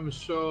 but I'm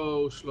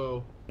so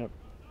slow.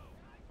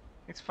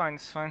 It's fine,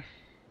 it's fine.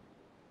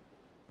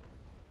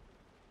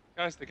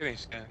 Guys, they're getting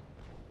scared.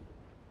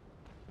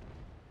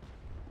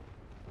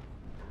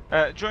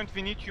 Joint,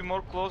 we need you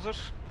more closer.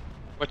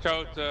 Watch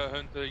out,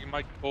 Hunter, you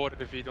might get bored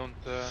if you don't...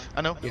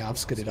 I know. Yeah, I've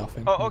skidded off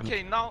him. Oh,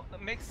 okay, now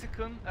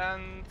Mexican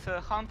and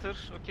Hunter,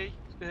 okay,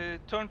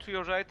 turn to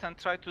your right and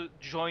try to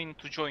join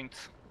to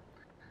joint.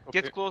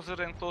 Okay. Get closer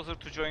and closer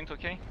to joint,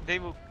 okay? They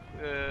will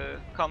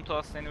come to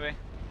us anyway.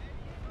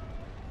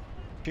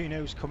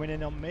 Chino's coming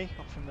in on me,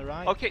 off from the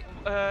right. Okay,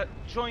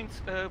 joint,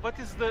 what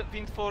is the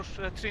wind for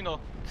Trino?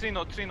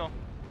 Trino.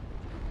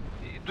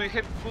 Do you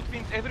have good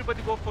wind?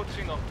 Everybody go for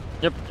Trino.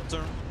 Yep,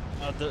 turn.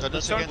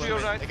 That's turn against to the your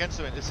wind. right. Against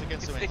the wind. It's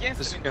against the wind.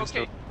 Against the wind,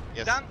 okay.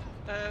 Yes.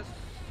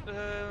 Then,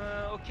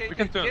 okay, We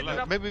can turn get left.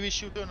 up. Maybe we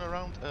should turn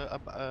around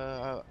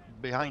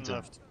behind Turn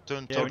him. left.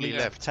 Turn Yeah, we totally need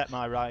to left. protect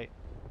my right.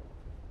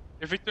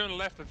 If we turn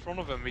left in front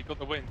of him, we got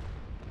the wind.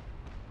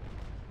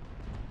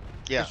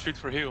 Yeah. Shoot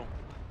for heal.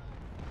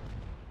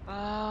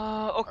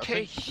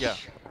 Okay. Yeah.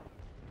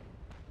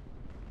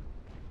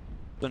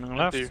 Turning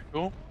left. There,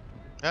 cool.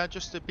 Yeah,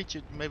 just a bit.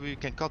 Maybe we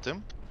can cut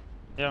him.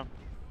 Yeah.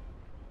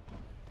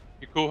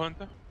 You cool,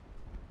 Hunter?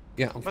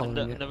 Yeah, I'm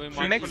following you. Then we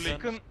might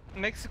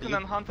Mexican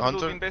and Hunter will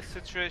be in best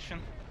situation.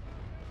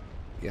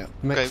 Yeah,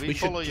 Okay, we we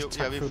should follow you. just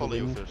Yeah, tap we through the follow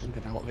you wind first. and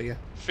get out of here.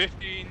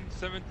 15,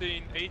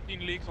 17,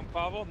 18 leagues on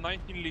Pavel,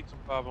 19 leagues on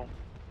Pavel.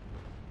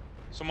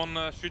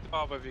 Someone shoot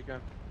Pavel if you can.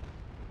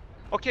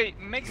 Okay,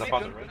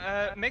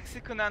 Zapata,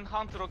 Mexican and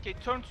Hunter, okay,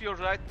 turn to your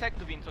right, tag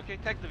the wind, okay,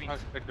 tag the wind.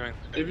 Take the wind.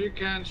 If you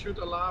can shoot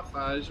a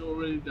lava, he's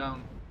already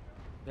down.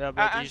 Yeah,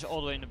 but and- he's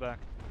all the way in the back.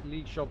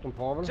 League shot on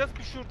Pavel. Just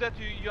be sure that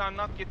you are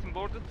not getting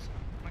boarded,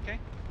 okay?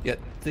 Yeah,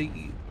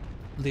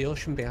 the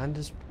ocean behind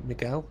us,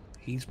 Miguel,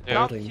 he's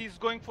Now boarding. he's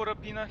going for a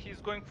pina,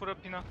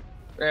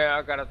 Yeah,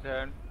 I gotta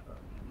turn.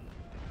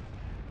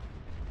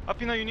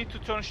 Apina, you need to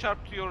turn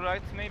sharp to your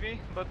right, maybe,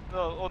 but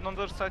on the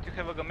other side you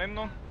have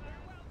Agamemnon.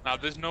 Now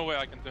there's no way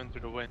I can turn to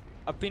the wind.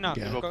 Apina,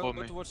 Yeah. go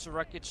towards the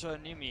wreckage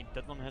near me.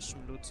 That one has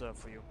some loot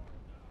for you.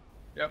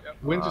 Yep.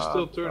 Wind is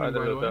still turning,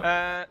 by the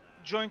way.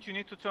 Joint, you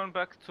need to turn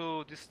back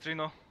to this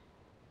Trino.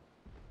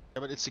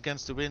 Yeah, but it's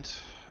against the wind.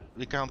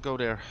 We can't go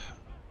there.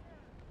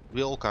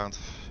 We all can't.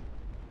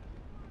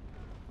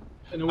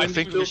 And the I wind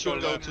think is we still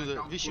should go turning to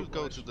the. and We should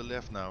go to counterclockwise. the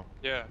left now.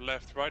 Yeah,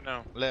 left, right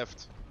now.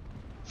 Left.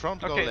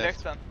 Front go Okay,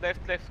 left. left then,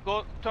 left.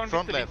 Go, turn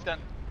Front with the left. wind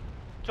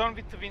then. Turn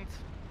with the wind.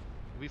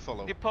 We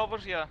follow. The power,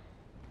 yeah.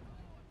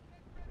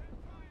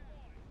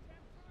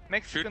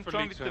 Mexican, for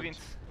turn leagues with the end. wind.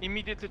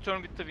 Immediately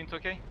turn with the wind,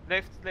 okay?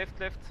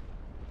 Left.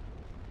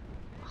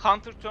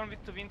 Hunter, turn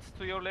with the wind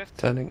to your left.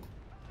 Turning.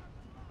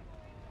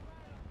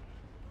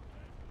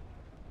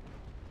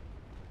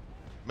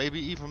 Maybe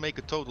even make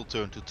a total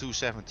turn to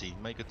 270.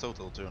 Make a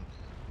total turn.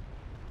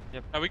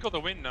 Yep. Now we got the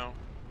wind now.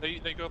 They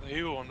got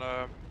heal on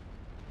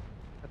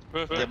That's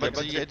perfect. Yeah, but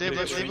They- they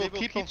they- will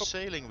keep on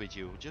sailing with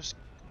you. Just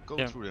go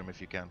Yeah. through them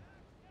if you can.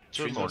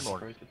 Trees Turn are more.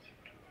 separated.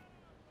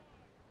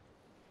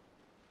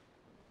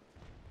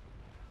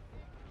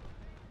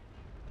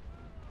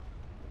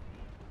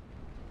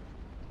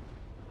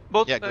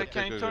 Both, Yeah, good,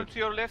 can good, you good, turn good. to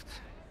your left?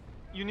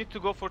 You need to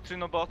go for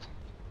Trino bot.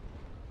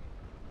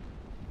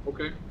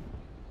 Okay.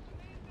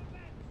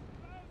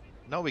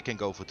 Now we can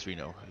go for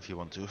Trino if you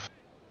want to.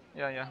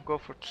 Yeah, go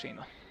for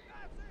Trino.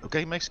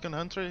 Okay, Mexican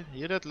Hunter,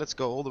 hear that? Let's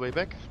go all the way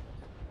back.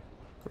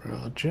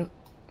 Roger.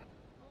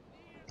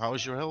 How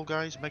is your health,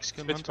 guys?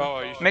 Mexican It's Hunter?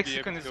 power, you should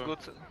Mexican be is able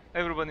to good.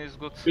 Everybody is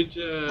good.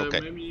 But Okay.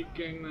 maybe you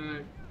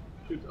can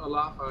shoot a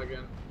lava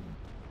again.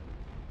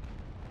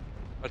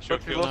 That's your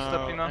But we kill. lost No,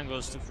 Apina. angle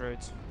is too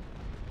great.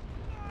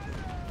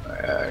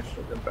 Yeah,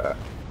 shoot him back.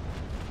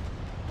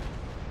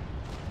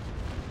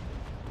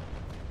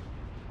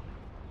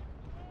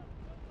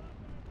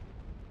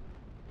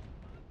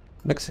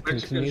 Mexican,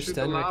 Mexican, can you shoot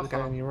stand the right with the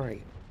guy lava. on your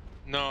right?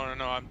 No,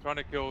 I'm trying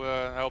to kill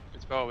help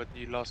Fitzpatrick with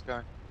the last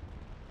guy.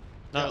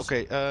 Yeah, No,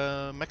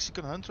 okay,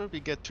 Mexican Hunter, we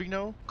get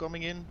Trino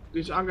coming in.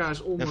 This Aga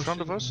is almost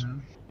front of sinking, us?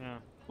 man. Yeah.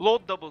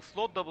 Load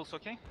doubles,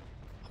 okay?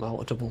 I'm out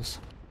of doubles.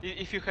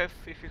 If you have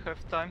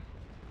time.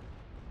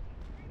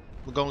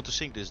 We're going to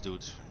sink this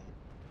dude.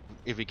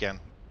 If we can.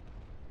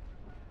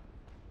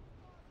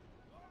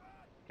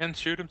 Can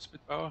shoot him, spit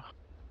power.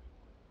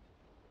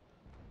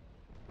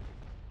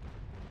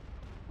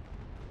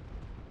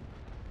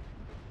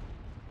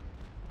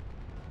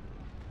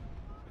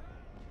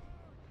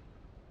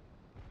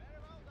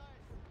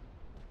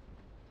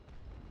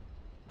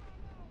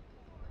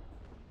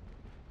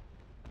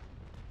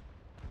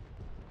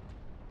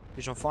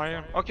 He's on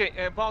fire. Okay,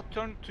 about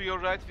turn to your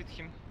right with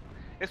him.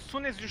 As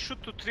soon as you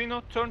shoot to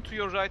Trino, turn to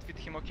your right with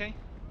him, okay?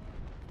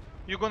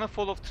 You're gonna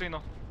follow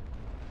Trino.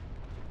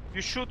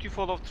 You shoot, you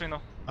follow Trino.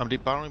 I'm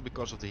depowering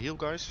because of the heal,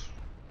 guys.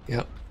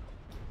 Yep.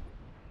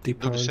 Do Deep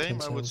power the in same,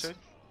 10 I would seconds.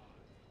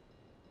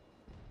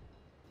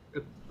 say.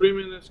 At 3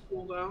 minutes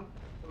cooldown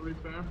for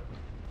repair.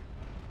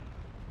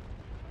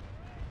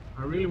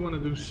 I really want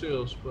to do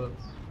sales, but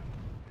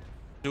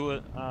Do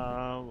it. with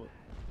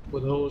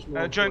hull is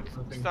more Joint,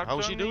 important, I think. start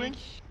How's he turning. doing?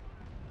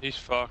 He's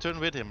fucked. Turn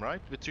with him,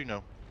 right? With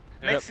Trino.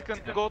 Yep. Mexican,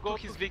 go to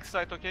his weak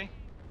side, okay?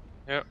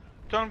 Yep.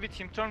 Turn with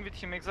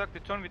him, exactly,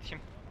 turn with him.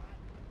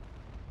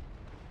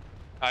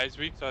 His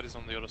weak side is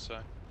on the other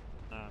side.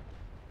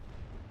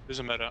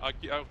 Doesn't matter.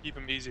 I'll keep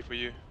him easy for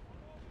you.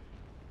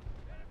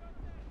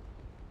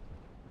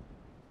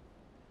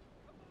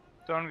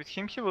 Turn with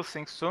him, he will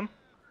sink soon.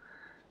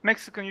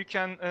 Mexican, you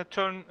can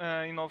turn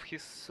in of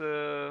his...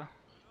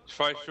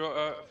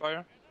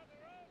 Fire.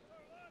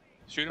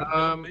 Shoot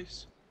him,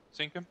 please.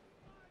 Sink him.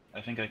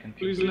 I think I can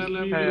Please kill.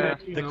 let me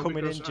They're know,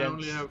 coming in, because I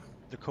only gents. have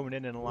They're coming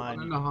in a line.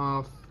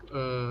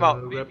 1.5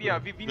 Well, we rep need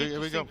left. to Here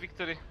we go. sink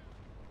victory.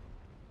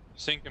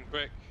 Sink him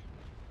quick.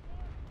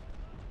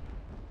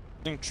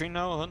 Think 3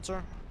 now,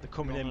 Hunter. They're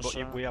coming in, but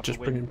we have Just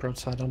the wind. bringing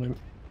broadside on him.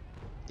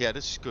 Yeah,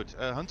 this is good.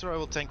 Hunter, I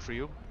will tank for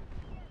you.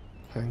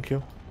 Thank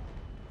you.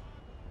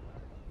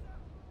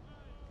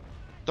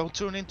 Don't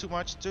turn in too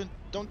much. Don't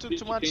turn too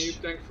Can you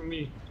much. tank for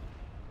me?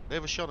 They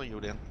have a shot on you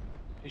then.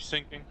 He's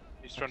sinking.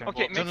 He's trying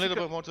Okay, to Turn a little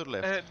Mexico, bit more to the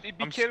left. be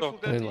I'm careful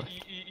stuck. that Very left.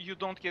 you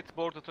don't get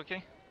boarded,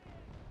 okay?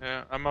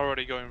 Yeah, I'm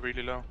already going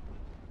really low.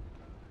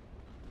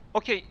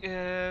 Okay,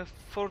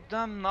 for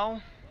them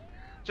now,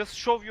 just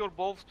shove your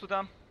bows to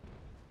them.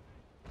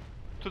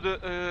 To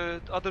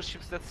the other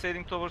ships that's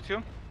sailing towards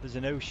you. There's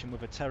an ocean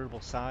with a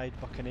terrible side,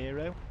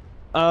 Buccaneero.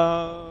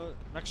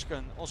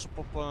 Mexican, also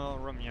pop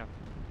rum, yeah.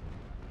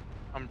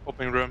 I'm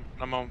popping room.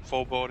 I'm on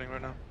full boarding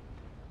right now.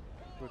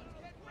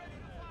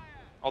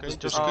 I'll Okay, just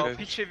just disengage.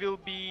 Piche will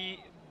be,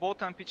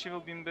 boat and Piche will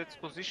be in that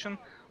position.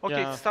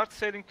 Okay, Yeah. start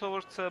sailing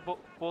towards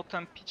boat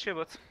and Piche,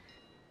 but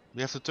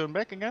We have to turn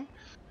back again.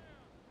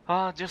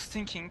 just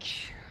thinking.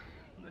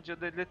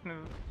 Let me.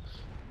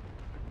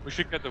 We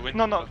should get the wind.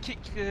 No, no.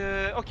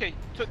 but- Okay,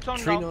 turn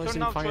Trino now. is Turn in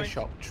now. fire Join.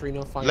 shot.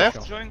 Trino fire Left?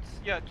 shot. Join.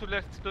 Yeah, to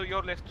left. To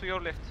your left. To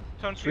your left.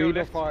 Turn to your 3 to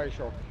left. fire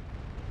shock.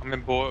 I'm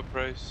in board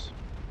brace.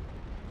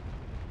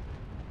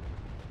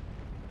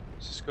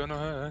 This is gonna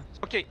hurt.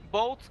 Okay,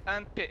 boat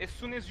and as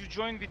soon as you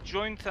join with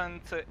joint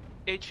and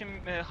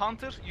HM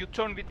Hunter, you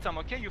turn with them.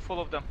 Okay, you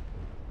follow them.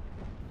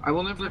 I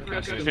will never Okay,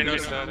 catch so them. Trino's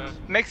because dead. I'm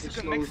the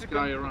Mexican, slowest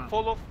guy around.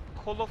 follow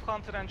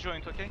Hunter and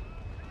joint. Okay.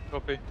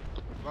 Copy.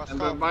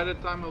 And by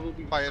that time I will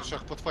be Fire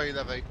shock po twojej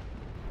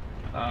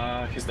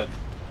lewej. He's dead.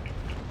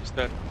 He's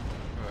dead.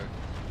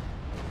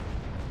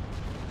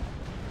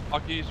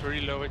 Aki is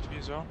very low HP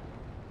as well.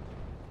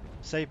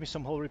 Save me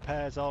some hull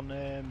repairs on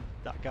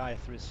that guy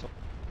through his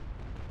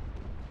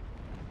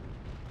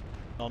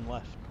on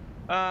left.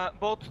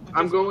 Boat.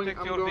 I'm just going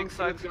protect your for big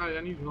side. that guy,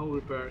 I need hull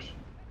repairs.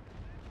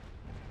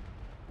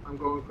 I'm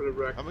going for the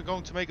wreck. Are we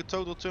going to make a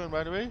total turn,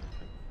 by the way?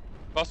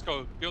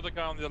 Vasco, kill the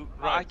guy on the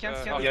right. I can't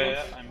see Aki.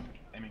 anything. Yeah, I'm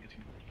aiming at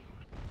him.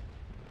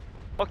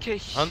 Okay.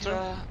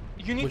 Hunter?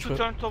 You need Which to way?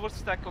 turn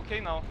towards TAC. Okay,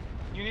 now.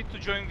 You need to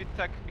join with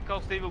TAC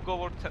because they will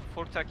go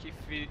for TAC if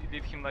we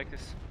leave him like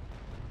this.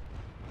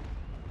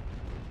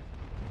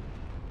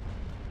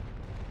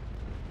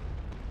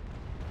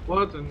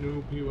 What a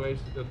noob, he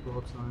wasted that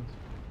broadside.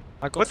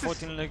 I got What's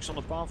 14 legs on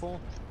the Pavel.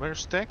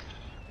 Where's Tech?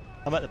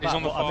 I'm at the He's back,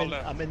 on the but far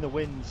left. I'm in the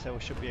wind, so I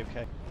should be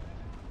okay.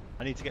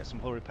 I need to get some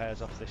hull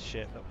repairs off this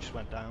ship that just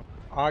went down.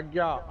 I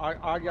got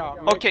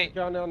Okay.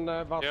 Mexican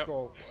and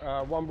Vasco.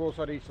 One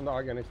broadside east and the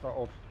again, start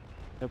off.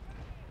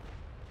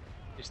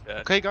 He's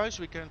dead. Okay, guys,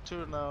 we can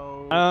turn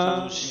now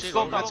Uh, to ship.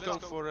 slow Let's down.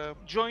 go for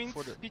Joint,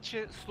 for the- pitch,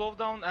 slow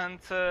down, and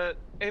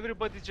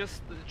everybody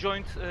just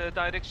joint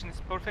direction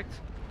is perfect.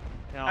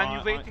 Yeah, And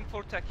you're waiting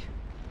for TAC.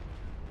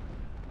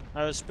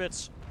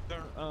 Spitz.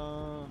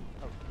 Oh,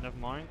 never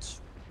mind.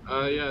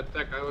 Yeah,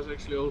 Tech, I was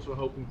actually also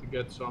hoping to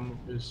get some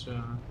of his...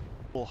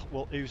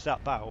 Well, who's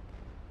that bow?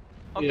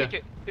 Okay, Yeah.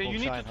 okay. We'll You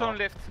need try to and turn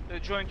help.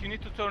 left. Joint, you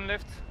need to turn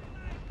left.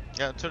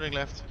 Yeah, turning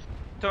left.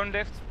 Turn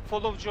left.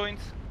 Follow joint.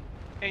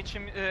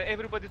 HM.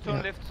 Everybody turn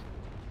Yeah. left.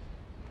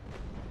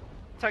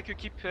 TAC, you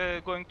keep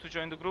going to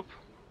join the group.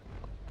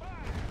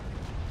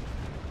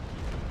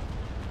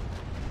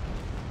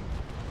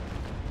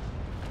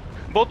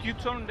 Both you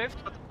turn left,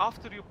 but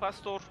after you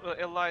pass our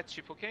allied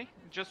ship, okay?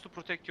 Just to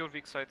protect your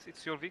weak side.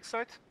 It's your weak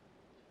side.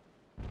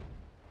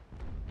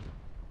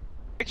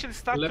 Actually,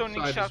 start left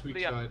turning side is sharply.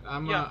 weak Yeah. side.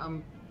 I'm Yeah.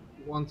 I'm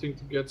wanting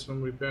to get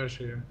some repairs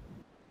here.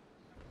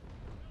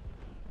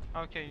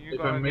 Okay, you If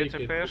I gonna make get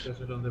it, repairs.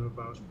 because I don't have a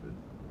power split.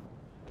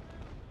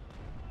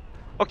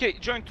 Okay,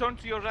 join, turn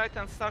to your right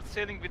and start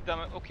sailing with them.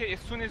 Okay, as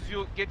soon as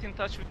you get in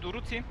touch with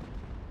Duruti,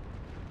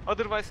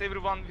 otherwise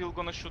everyone will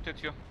gonna shoot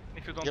at you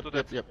if you don't do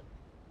that. Yep.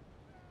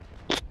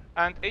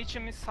 And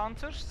HMS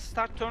Hunter,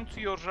 start turn to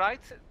your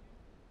right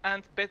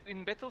and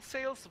in battle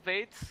sails,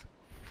 wait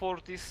for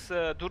this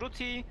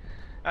Duruti,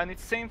 and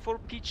it's same for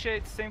Piche,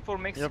 it's same for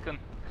Mexican.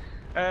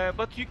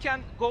 But you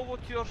can go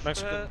with your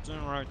Mexican,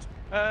 turn right.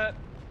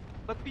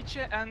 but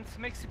Piche and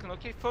Mexican,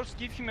 okay, first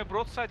give him a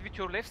broadside with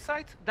your left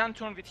side, then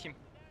turn with him.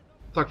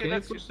 Tak, Okay, can you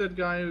let's push that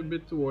guy a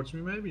bit towards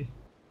me, maybe?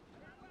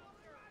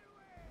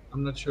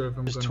 I'm not sure if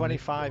I'm There's gonna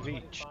 25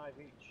 make it. each.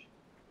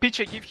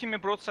 Piche, give him a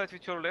broadside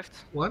with your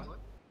left. What?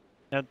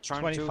 Yeah, trying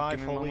to 25 give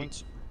me a full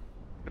moment.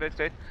 Great,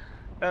 great.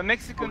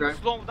 Mexican, Okay.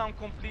 slow down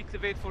completely,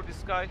 wait for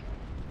this guy.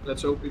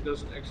 Let's hope he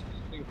doesn't actually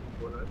think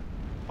for that.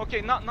 Okay,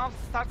 now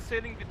start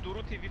sailing with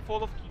Duruti, we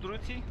follow to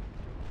Duruti.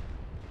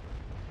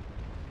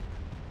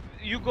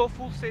 You go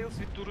full sails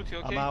with Duruti,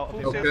 okay? out of Full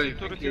it. sails Okay, with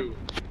thank Duruti. you.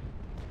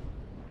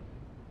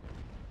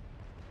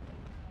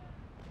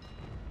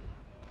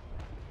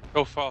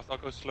 Go fast, I'll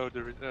go slow.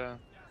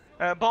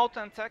 Bout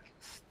and TAC,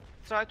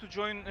 try to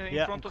join in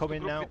Yeah, front I'm of the coming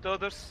group now. with the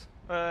others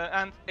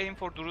and aim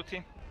for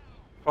Duruti.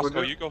 Vasco,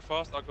 Okay. you go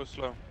fast, I'll go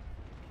slow.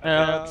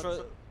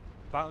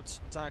 About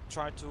attack,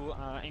 try to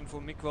aim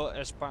for Miguel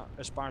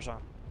Esparza.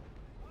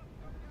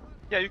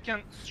 Yeah, you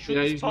can shoot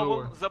Yeah, he's Pavel,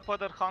 lower.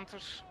 Zapata,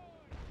 Hunters.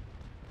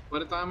 By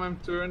the time I'm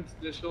turned,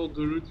 this whole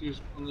Duruti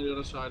is on the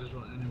other side as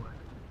well anyway.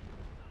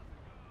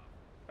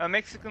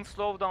 Mexican,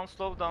 slow down,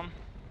 slow down.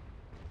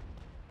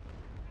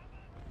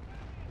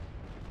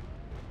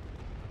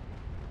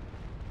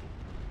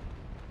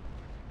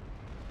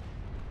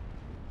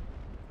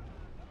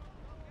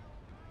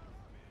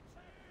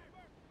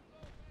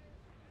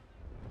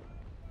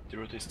 The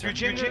route is You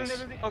turning.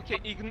 generally, okay,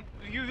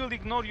 you will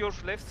ignore your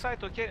left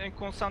side, okay, and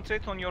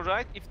concentrate on your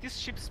right. If these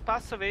ships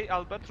pass away,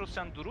 Albatros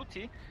and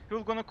Duruti,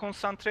 you're gonna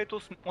concentrate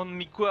on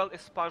Miguel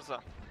Esparza.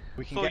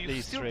 We can So get you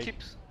these still three. keep...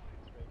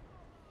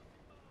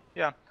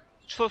 Yeah,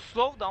 so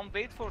slow down,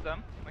 wait for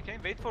them, okay,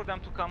 wait for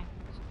them to come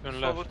Turn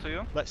slower left. to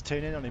you. Let's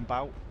turn in on him,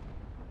 Bout.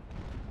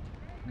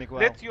 Miguel.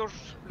 Let your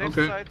left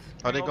Okay. side,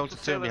 Are they know, going to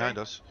sail turn behind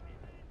away. us?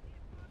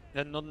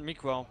 Yeah, not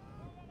Miguel.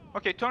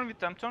 Okay, turn with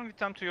them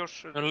to your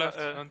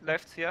left,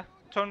 left, yeah.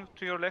 Turn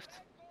to your left.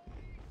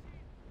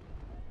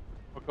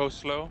 I'll go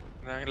slow,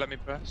 and then let me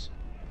pass.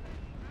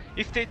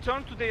 If they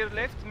turn to their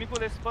left, Miguel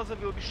Esparza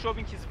will be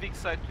showing his weak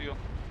side to you.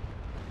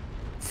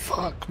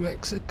 Fuck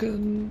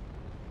Mexican.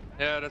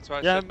 Yeah, that's why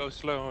I Yeah, said go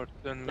slow or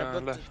turn yeah,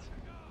 but left. Just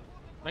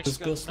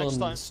Mexican, go next slow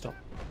time. and stop.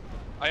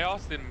 I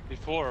asked him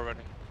before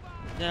already.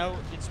 Now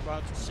it's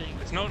about seeing.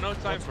 It's no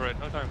time for it.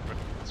 No time for it.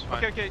 It's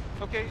fine.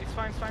 Okay, it's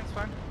fine, it's fine, it's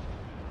fine.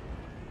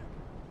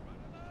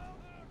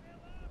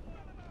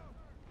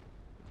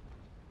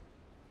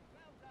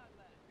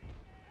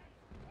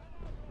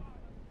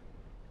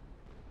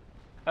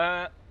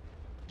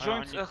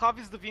 Joint, how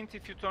is the wind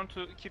if you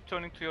keep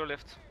turning to your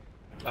left?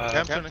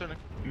 I'm turning.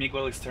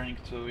 Miguel is turning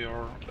to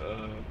your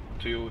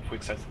to you with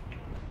weak side.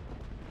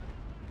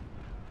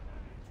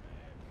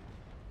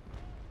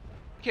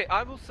 Okay,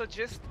 I will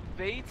suggest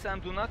wait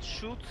and do not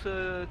shoot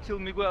till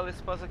Miguel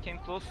Esparza came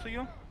close to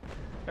you.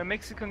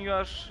 Mexican, you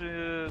are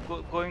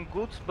going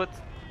good, but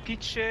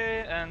Piche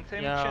and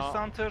Yeah.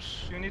 Hunter,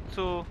 you need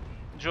to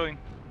join.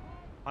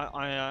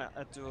 I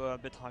do a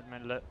bit hide my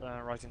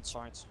right hand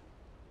side.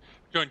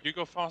 John, you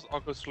go fast, I'll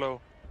go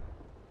slow.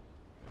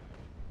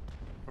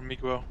 For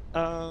Miguel.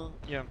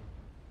 Yeah.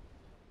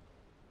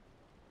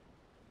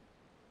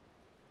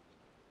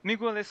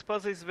 Miguel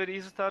Esparza is very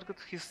easy target,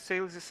 his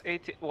sails is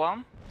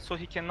 81, so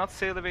he cannot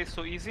sail away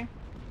so easy.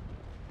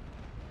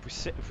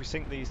 If we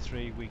sink these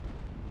three,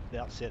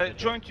 that's it. they're done.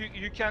 Joint,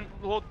 you can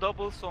load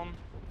doubles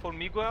for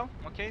Miguel,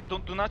 okay?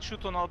 Do not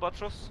shoot on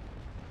Albatros.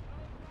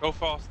 Go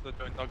faster,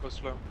 Joint, I'll go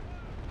slow.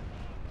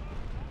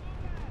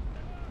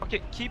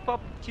 Okay, keep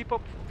up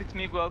with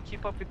Miguel,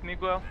 keep up with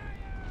Miguel.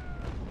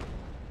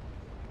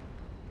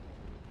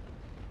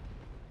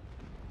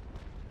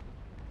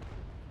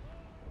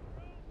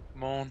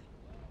 Come on.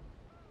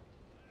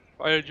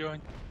 Fire,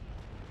 Joint.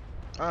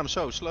 I'm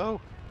so slow.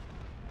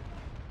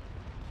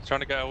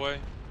 Trying to get away.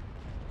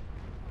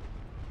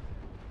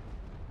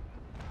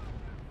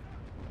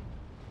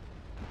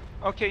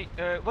 Okay,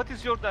 what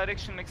is your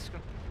direction,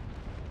 Mexican?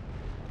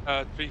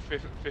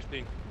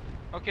 315.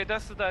 Okay,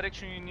 that's the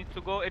direction you need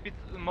to go, a bit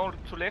more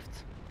to left.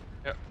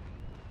 Yeah.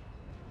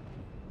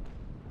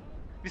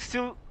 We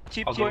still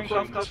keep I'll go going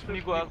forward. after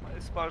Miguel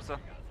Esparza.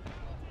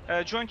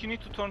 Joint, you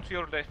need to turn to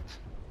your left.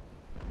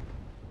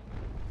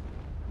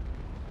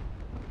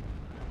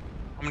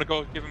 I'm gonna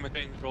go give him a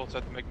change roll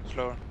set to make him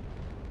slower.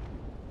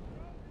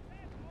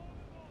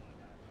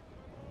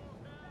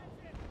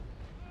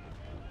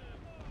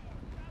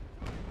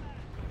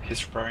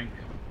 He's repairing.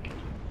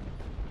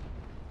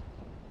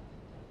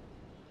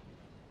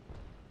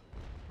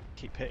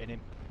 Keep hitting him.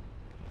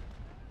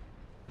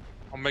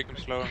 I'll make him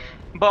slower.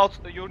 But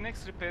your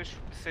next repair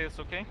should be sails,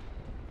 okay?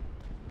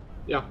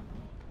 Yeah.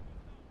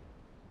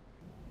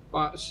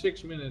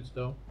 6 minutes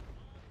though.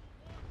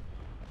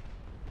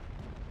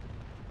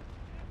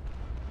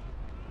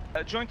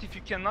 Joint, if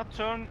you cannot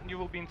turn, you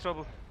will be in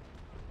trouble.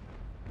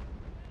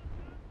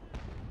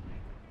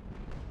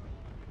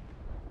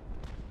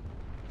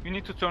 You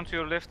need to turn to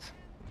your left.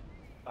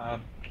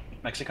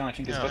 Mexican, I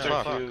think it's Yeah, better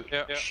fuck. if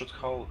you Yeah. shoot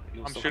hull.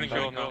 You'll I'm stop shooting him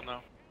your dying. note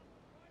now.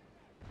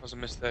 Was a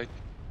mistake.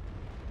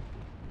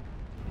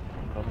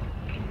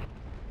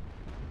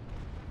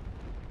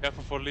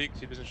 Careful for leaks,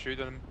 he doesn't shoot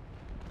at him.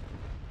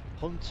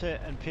 Hunter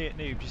and Pete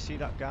Noob, you see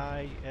that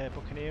guy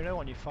Buccaneero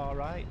on your far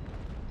right?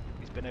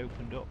 He's been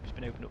opened up. He's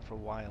been opened up for a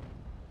while.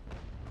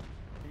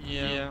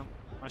 Yeah.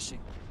 I see.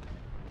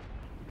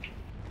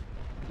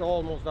 It's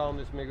almost down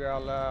this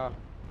Miguel.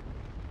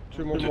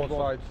 Two more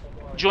sides.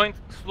 Joint,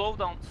 slow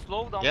down,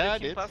 Yeah, I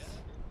let him did. pass.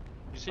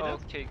 You see that?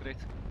 Okay, great.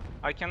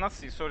 I cannot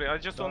see, sorry, I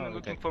just only okay.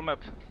 looking for map.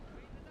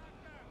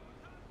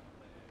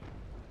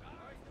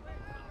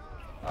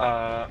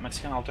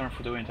 Mexican, I'll turn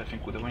for the wind. I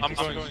think with the wind. I'm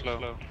it's going easy.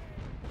 slow.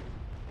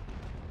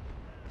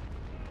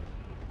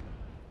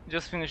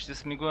 Just finish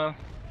this, Miguel.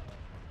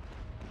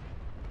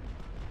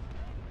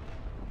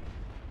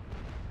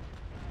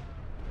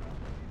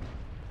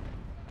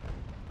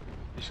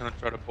 He's gonna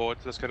try to board,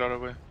 let's get out of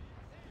the way.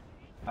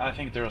 I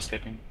think they're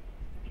escaping.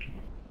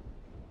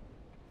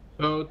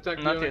 So attack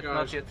the Not other yet, guys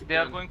not yet. if you They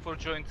are can. going for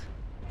joint.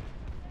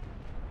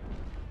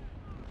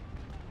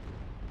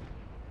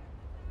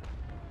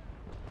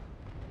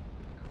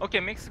 Okay,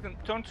 Mexican,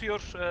 turn to your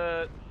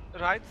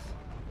right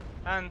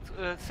and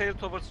sail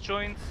towards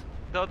joint.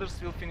 The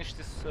others will finish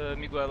this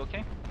Miguel,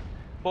 okay?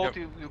 Both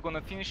you're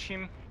gonna finish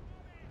him.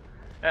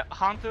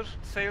 Hunter,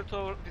 sail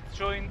toward with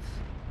joint.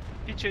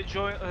 Piche,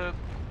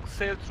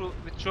 sail through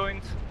with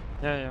joint.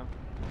 Yeah, yeah.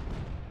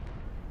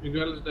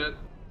 Miguel is dead.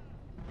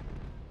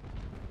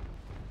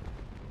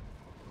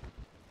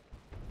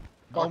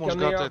 Almost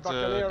got that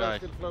Buccaneer guy. is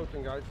still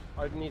floating, guys.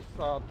 I need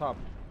top.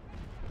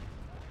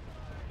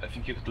 I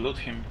think you could loot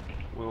him.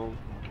 We'll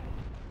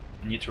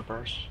need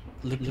repairs.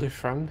 Le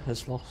Fran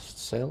has lost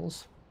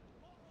sails.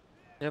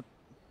 Yep.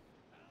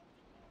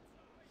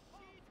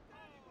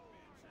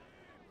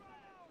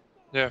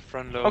 Yeah,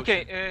 front load.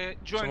 Okay,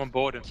 joint. Someone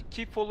board him.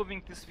 Keep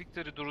following this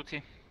victory,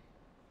 Dorothy.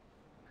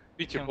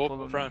 Beat your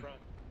board, Fran.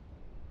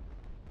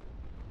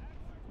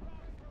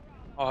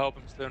 I'll help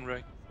him stern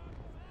ray.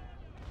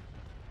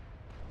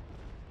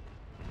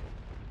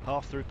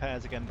 Half the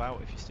repairs again,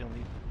 Bout, if you still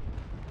need.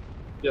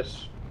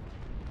 Yes.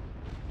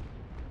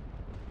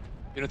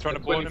 You're not trying to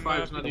board him,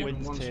 25 is not The even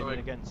wind's one turning side.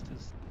 against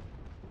us.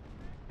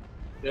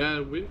 Yeah,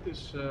 the wind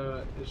is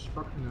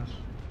fucking us.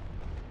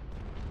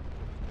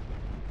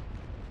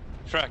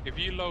 Track, if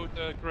you load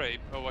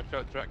grape, oh watch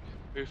out, Track.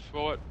 Move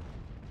forward.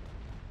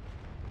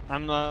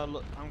 I'm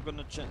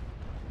gonna check.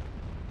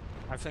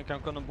 I think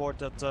I'm gonna board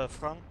that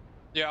Fran.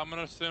 Yeah, I'm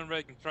gonna stern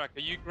rake and Track.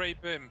 Are you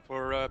grape him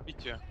for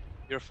Picha?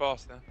 You're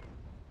faster.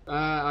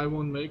 I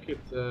won't make it,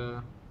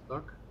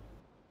 Doc.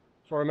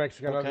 Sorry,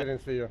 Mexican, Okay. I didn't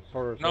see you.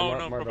 Sorry, No, my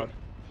no problem. bad.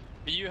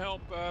 Can you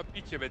help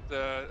Picha with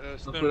Not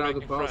stern without the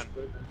raking Fran? boss.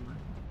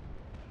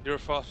 You're a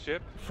fast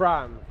ship.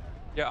 Fran.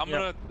 Yeah, I'm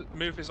gonna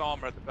move his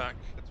armor at the back.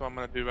 That's what I'm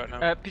gonna do right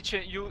now. Piche,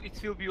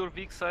 it will be your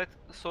weak side,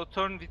 so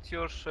turn with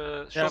your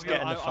Just shove your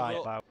get in the fight,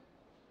 will- Bout.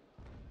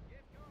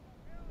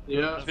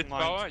 Yeah. With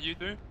mind. power, you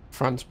do?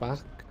 Fran's back.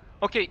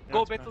 Okay, go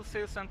That's battle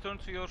sails and turn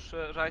to your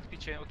right,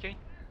 Piche, okay?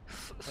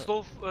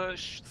 Slow,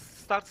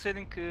 start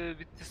sailing with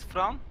this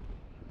Fran.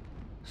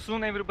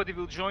 Soon everybody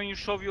will join you,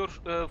 show your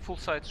full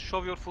sight,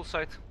 show your full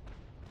sight.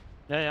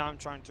 Yeah, I'm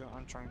trying to.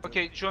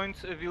 Okay, join,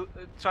 will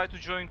try to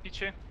join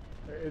Piche.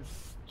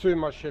 It's too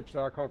much ships,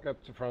 I can't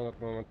get to Fran at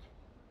the moment.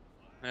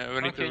 Yeah,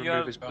 we need to Okay, you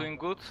remove are his bow. doing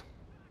good.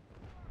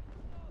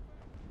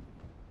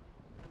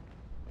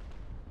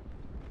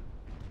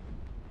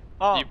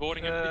 Are you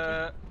boarding him,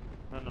 Piche?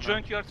 No.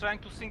 Joint, you are trying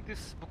to sink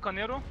this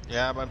Bucanero?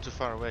 Yeah, but I'm too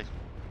far away.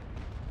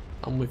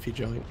 I'm with you,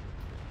 Joint.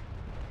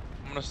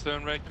 I'm gonna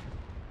stern rake him.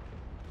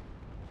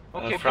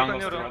 Okay, Fran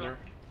lost the Bucanero.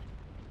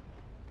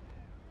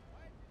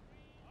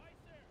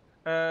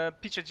 rudder.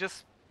 Piche,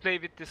 just play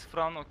with this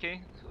Fran,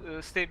 okay?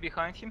 Stay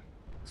behind him.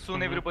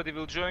 Soon everybody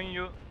will join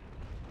you.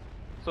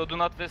 So do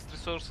not waste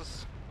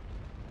resources.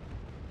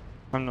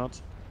 I'm not.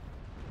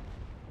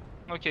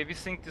 Okay, we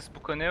sink this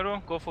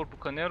Bucanero. Go for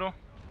Bucanero.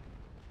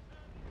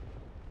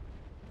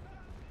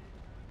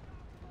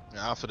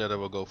 After that I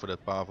will go for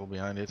that Pavel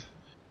behind it.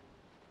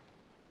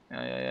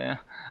 Yeah.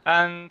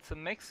 And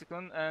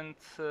Mexican and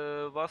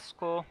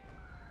Vasco,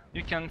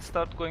 you can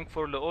start going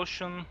for the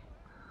ocean.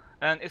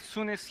 And as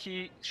soon as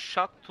he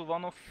shot to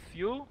one of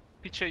you,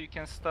 Piche, you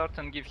can start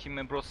and give him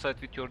a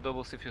broadside with your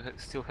doubles if you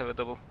still have a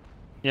double.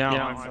 Yeah,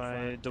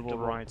 I double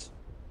right.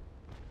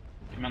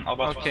 Man,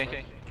 Albatros.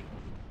 Okay.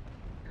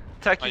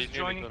 Tak Are is you nearly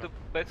joining done? the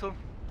battle.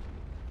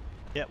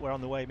 Yeah, we're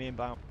on the way, me and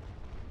Bout.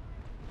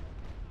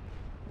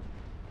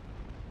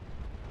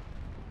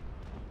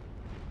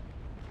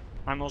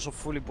 I'm also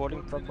fully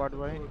boarding prep, by the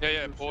way.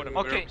 Yeah, board him.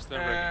 Okay, We're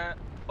stern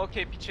raking.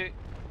 okay, Piche,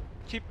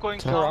 keep going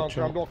Sorry. down.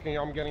 Sure. I'm blocking,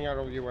 I'm getting out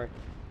of your way.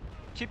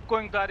 Keep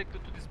going directly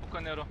to this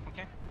Bucanero,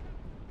 okay?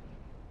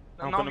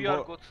 I'm Now gonna you are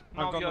board- good. I'm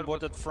Now you gonna are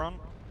board good. that Fran.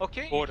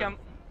 Okay, Board you him.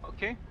 can.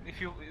 Okay,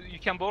 if you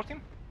can board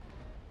him.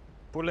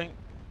 Pulling.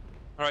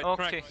 Alright,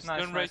 Okay, Craig, nice,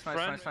 stern rake nice,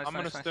 Fran. nice, nice, I'm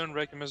gonna nice. stern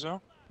rake him as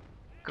well.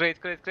 Great.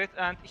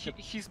 And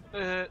his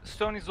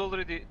stern is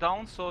already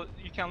down, so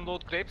you can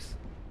load grapes.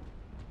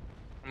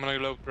 I'm gonna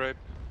load grape.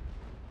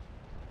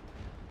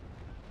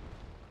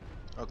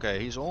 Okay,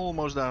 he's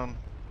almost down.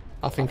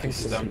 I think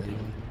He's it's done.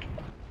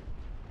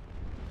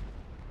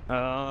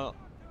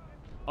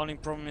 Only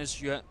problem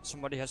is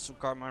somebody has to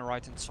guard my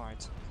right hand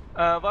side.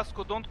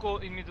 Vasco, don't go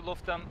in middle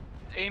of them.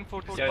 Aim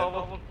for this Yeah.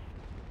 Pavel.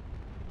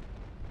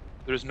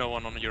 There is no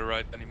one on your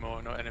right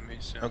anymore, no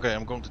enemies. Yeah. Okay,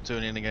 I'm going to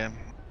turn in again.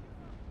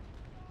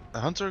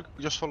 Hunter,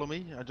 just follow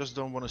me. I just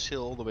don't want to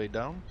sail all the way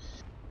down.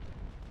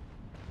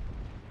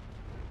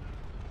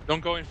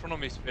 Don't go in front of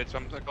me, Spitz. I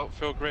got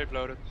full grape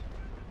loaded.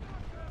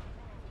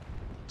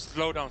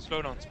 Slow down,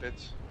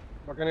 Spitz.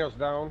 Buccaneer's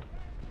down.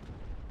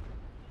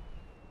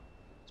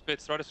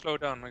 Spitz, try to slow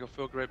down. I got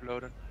full grape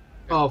loaded.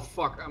 Oh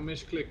fuck, I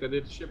misclicked. I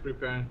did ship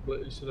repair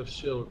instead of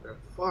sail repair.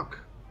 Fuck.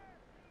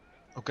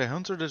 Okay,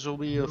 Hunter, this will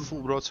be a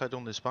full broadside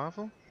on this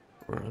Pavel.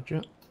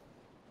 Roger.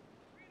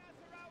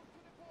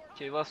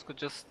 Okay, Vasco,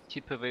 just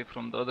keep away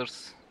from the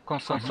others.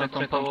 Concentrate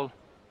on Pavel.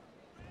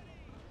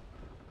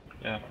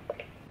 Yeah.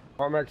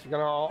 I'm Mexican,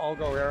 I'll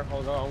go here.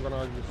 I'm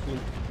gonna just sneak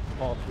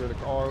past really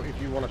quick. Or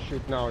if you wanna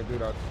shoot now, do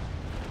that.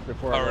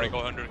 Before I I already go.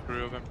 got 100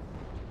 crew of him.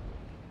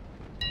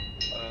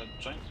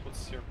 Giant,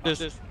 what's your This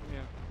plan? is. Yeah.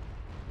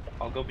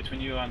 I'll go between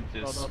you and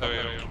this. No, Oh,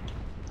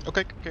 yeah.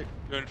 Okay, okay.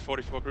 You're in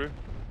 44 crew.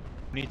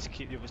 We need to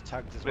keep the others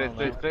tagged as Great, well.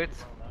 great, now. great.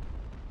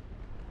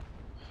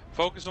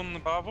 Focus on the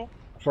Pavel.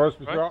 First,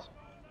 Right?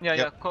 Yeah,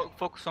 Yep. yeah,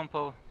 focus on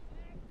Paul.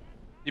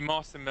 Die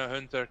mast him,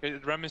 Hunter. Okay,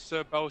 ram his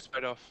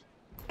bowsprit off.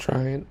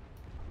 Trying.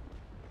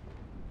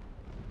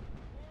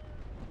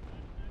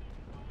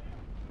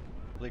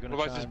 They're gonna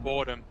Otherwise, try just and-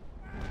 board him.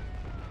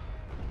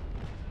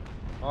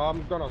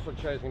 I'm gonna start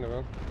chasing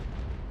them.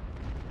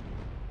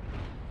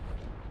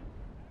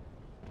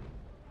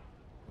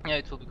 Yeah,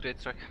 it will be great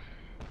track.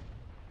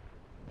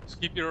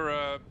 Just keep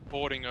your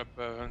boarding up,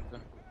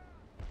 Hunter.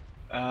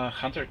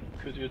 Hunter,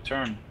 could you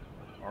turn?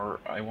 Or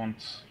I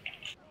want...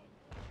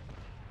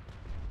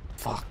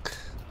 Fuck.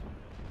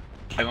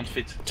 I want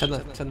fit. Turn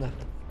left, turn left.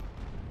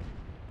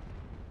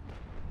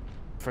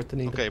 For the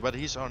needle. Okay, but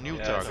he's our new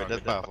Yeah, target,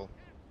 that Pavel.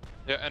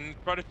 Yeah, and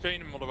try to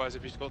train him otherwise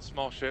if he's got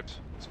small ships.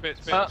 Spit.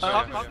 How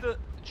the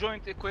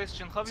joint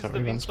equation? How is Sorry,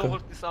 the wind Vansko.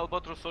 towards this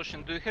Albatros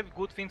Ocean? Do you have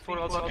good wind for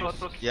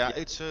Albatros? Yeah,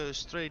 it's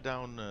straight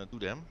down to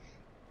them.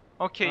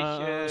 Okay,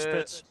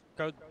 Spitz,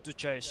 go to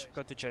chase.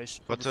 Go to chase.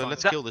 But You'll be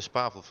let's fine. kill this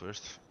Pavel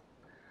first.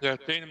 Yeah,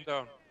 chain him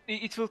down.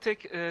 it will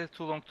take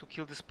too long to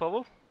kill this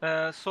Pavel.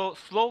 So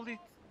slowly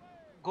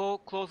go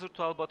closer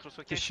to Albatros,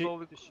 okay?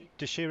 Slowly.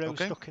 Deshiro's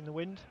Okay. stuck in the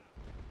wind.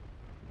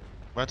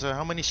 But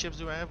how many ships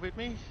do I have with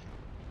me?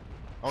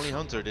 Only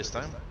Hunter this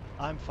time.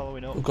 I'm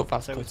following up. We've got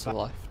Vasco So to the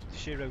left.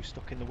 Deshiro's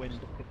stuck in the wind.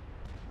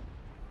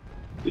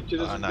 Did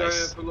you Ah, this nice.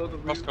 guy have a lot of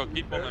Vasco,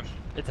 keep on him.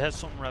 It has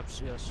some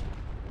reps, yes.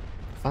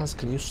 Vaz,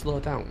 can you slow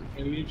down?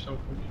 And leave some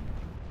for me.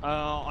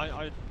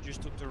 I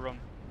just took the run.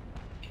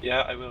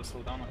 Yeah, I will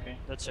slow down, okay.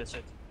 That's it.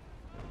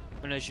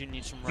 Unless you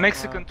need some run.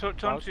 Mexican, turn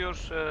out. to your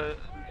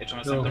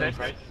HMS No. left,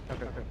 right?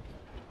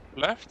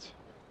 Left?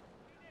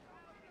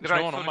 There's right.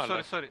 no one on my Sorry,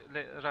 left. sorry.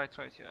 Right,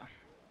 yeah.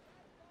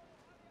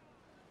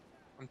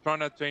 I'm trying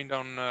to train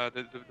down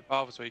the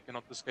Pavel so he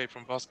cannot escape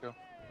from Vasco.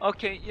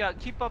 Okay, yeah.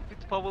 Keep up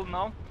with Pavel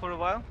now for a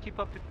while. Keep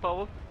up with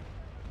Pavel.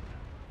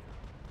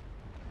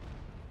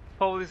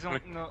 Pavel is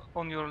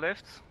on your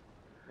left.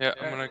 Yeah,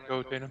 I'm gonna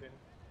go train him.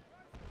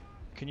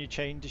 Can you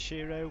chain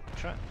Deshiro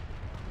track?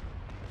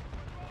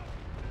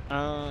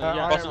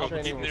 Yeah, Vasco, I'm keep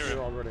training near with you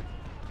him. already.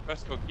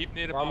 Vasco, keep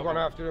near the I'm Pavel. gonna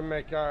have to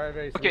make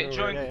a Okay, move,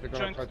 join, they're gonna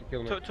join, try to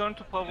kill me. turn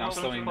to Pavel. Yeah, I'm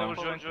turn slowing to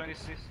Pavel. down. Join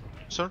this.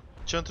 Sir,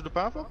 turn to the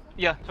Pavel?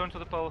 Yeah, turn to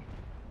the Pavel.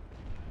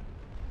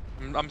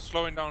 I'm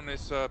slowing down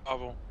his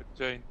Pavel with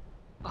chain.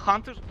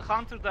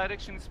 Hunter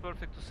direction is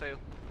perfect to sail.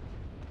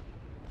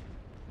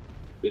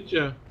 Did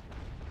you?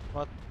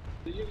 What?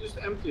 Did you just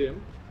empty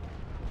him?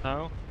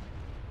 No.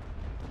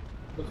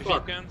 The If you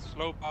fuck? can,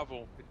 slow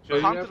Pavel with So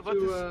you chain. Hunter, have what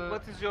to,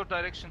 what is your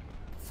direction?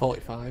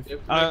 45. You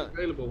have to make it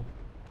available.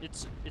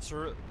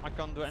 I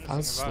can't do anything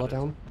Vaz, slow about it.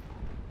 down.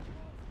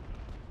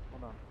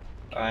 Hold on.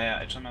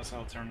 Yeah, HMS,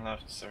 I'll turn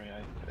left. Sorry,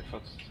 I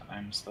thought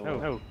I'm still...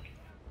 No.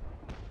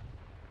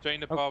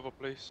 Chain the Oh. Pavel,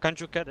 please. Can't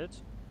you get it?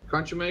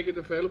 Can't you make it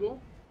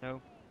available?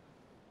 No.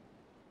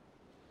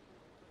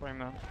 Sorry,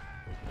 man.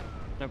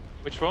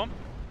 Which one?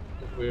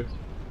 That's weird.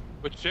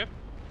 Which ship?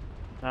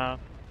 No.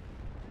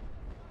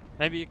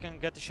 Maybe you can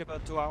get the ship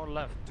out to our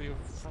left, to your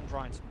front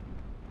right.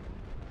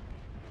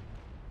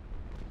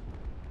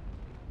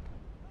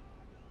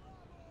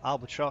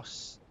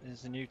 Albatross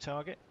is the new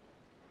target.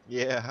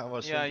 Yeah, I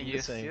was Yeah, thinking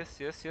the same.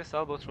 yes,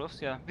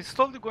 Albatros, yeah. We're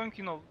slowly going,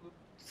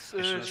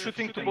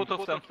 shooting to both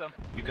of them.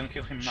 You can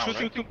kill him now,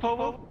 Shooting right? to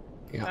Pavel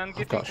Yeah, and I've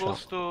getting got a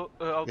close shot. to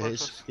Yeah,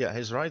 Albatros.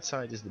 his right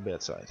side is the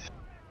bad side.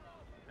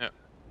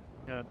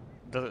 Yeah,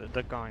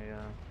 the guy,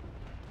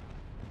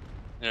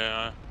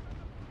 Yeah.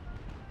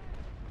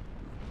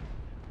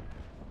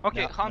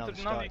 Okay, Now Hunter,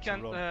 the now you start to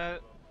can run.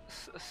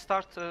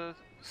 start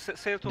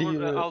sail Do toward you,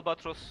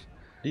 Albatros.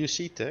 Do you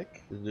see,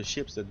 Tech, the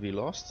ships that we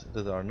lost,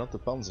 that are not the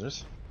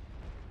Panzers?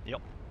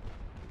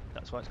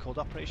 That's why it's called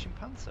Operation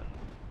Panzer.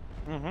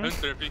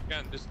 Hunter, if you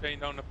can, just chain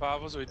down the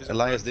Pavel so he doesn't...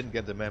 Elias didn't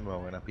get the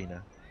memo in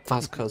Apina.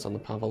 Vasco's on the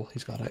Pavel,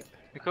 he's got it.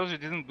 Because you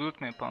didn't build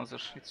me a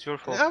Panzer, it's your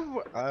fault.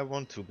 I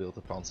want to build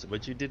a Panzer,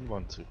 but you didn't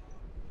want to.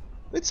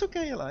 It's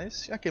okay,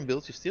 Elias. I can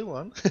build you still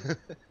one.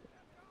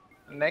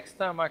 Next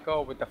time I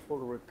go with the full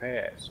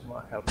repairs,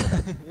 my help.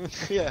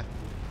 Yeah.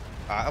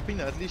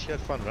 Apina, at least you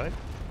had fun, right?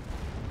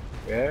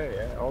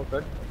 Yeah, all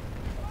good.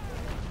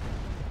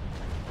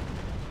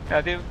 Yeah,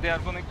 they are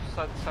going to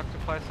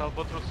sacrifice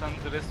Albatros and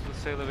the rest will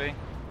sail away.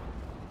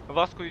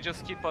 Vasco, you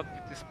just keep up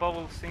with this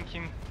Pavel, sink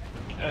him.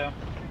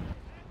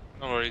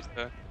 No worries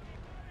there.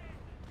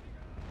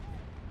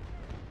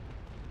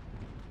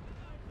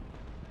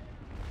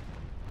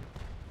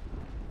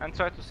 And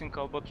try to sink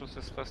Albatros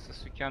as fast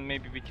as you can.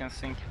 Maybe we can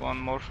sink one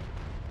more.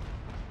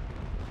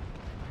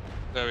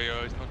 There we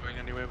go, he's not going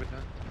anywhere with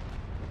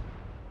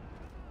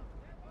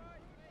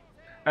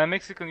that.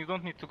 Mexican, you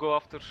don't need to go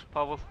after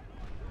Pavel.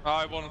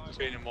 I wanted to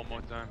chain him one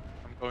more time.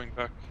 I'm going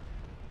back.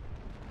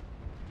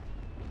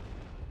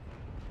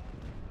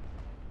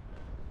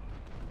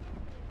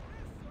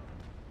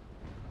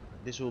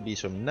 This will be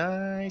some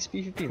nice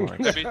PvP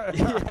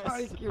marks.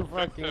 Thank you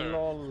fucking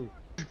lol.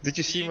 Did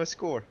you see my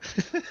score?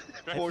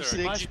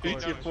 4-6, Nice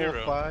score.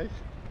 4-5.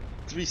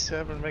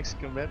 3-7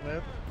 Mexican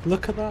Batman.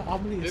 Look at that, how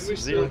many Did we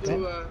assists still right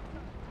there?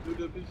 do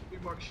the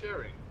PvP mark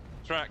sharing?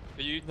 Track,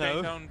 can you No.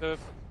 take down the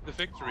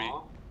victory?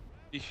 Aw.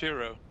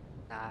 Ishiro.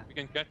 Nah. We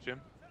can catch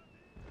him.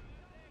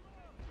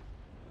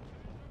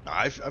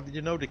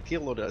 You know the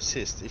kill or the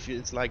assist. If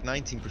it's like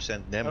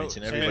 19% damage and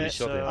so everybody it's,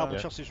 shot him. Yeah.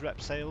 Albatross's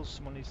rep sales,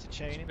 someone needs to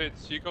chain him.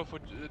 Spitz, you go for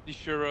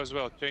Ishiro as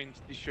well. Change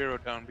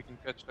Ishiro down. We can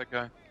catch that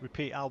guy.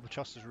 Repeat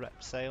Albatross's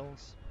rep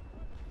sales.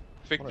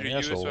 Victory, you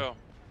asshole. as well.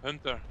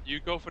 Hunter, you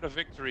go for the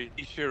victory.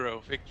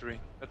 Ishiro, victory.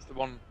 That's the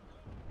one.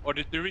 Or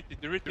the Duriti.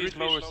 Duriti is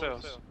lower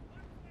sales.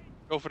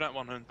 Go for that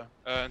one, Hunter.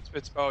 And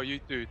Spitzbauer, you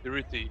too.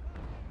 Duriti.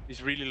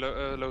 He's really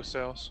low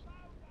sales.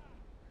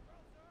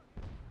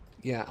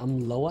 Yeah,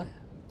 I'm lower.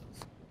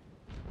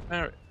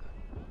 Alright.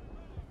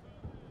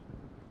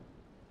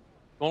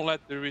 Don't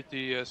let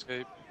Duriti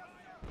escape.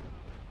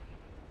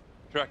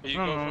 Tracker, you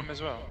No, go no. for him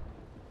as well.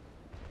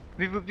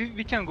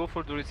 We can go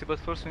for Duriti, but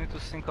first we need to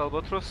sink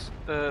Albatros.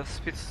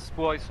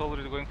 Spitzboy is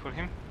already going for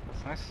him.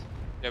 That's nice.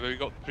 Yeah, but we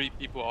got 3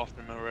 people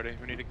after him already.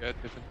 We need to get a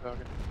different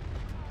target.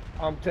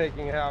 I'm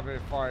taking heavy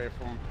fire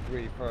from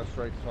 3 first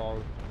rate,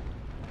 so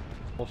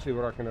we'll see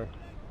what I can do.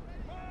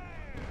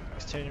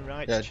 He's turning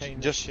right Yeah, to chain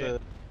the just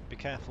ship. Be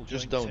careful,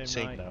 just Joint, don't turn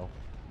sink right. now.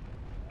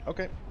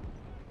 Okay.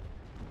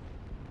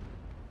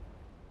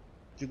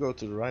 You go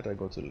to the right, I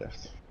go to the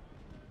left.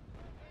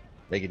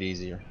 Make it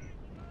easier.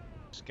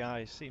 This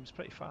guy seems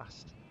pretty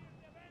fast.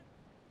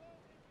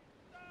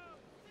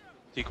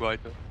 Be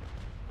quiet though.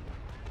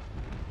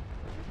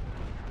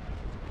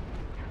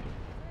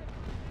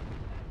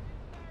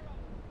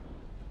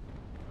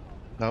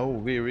 No,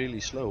 we're really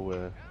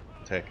slow,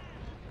 Tech.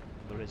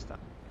 There is that.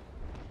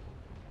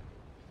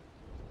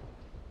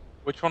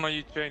 Which one are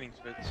you training,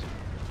 Spitz?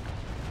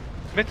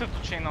 Better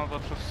to chain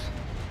Albatros.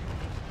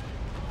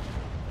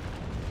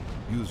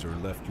 User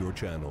left your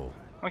channel.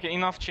 Okay,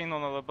 enough chain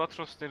on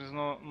Albatros, there is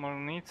no more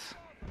needs.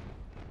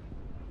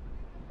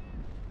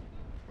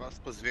 Was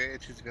pozwieje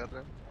ci z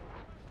wiadrem?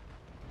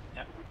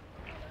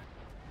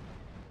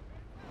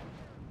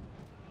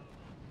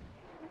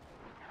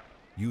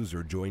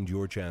 User joined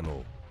your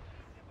channel.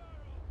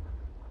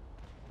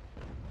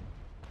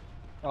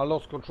 I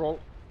lost control.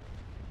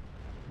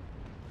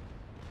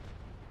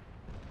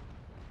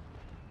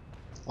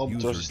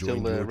 Albatross is User still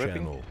joined your ripping.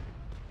 channel.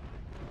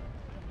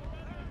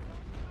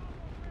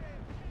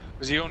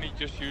 Because he only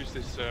just used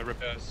his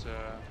repairs,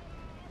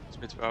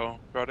 Spitzbauer.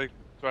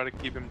 Try to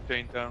keep him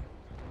chained down,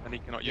 and he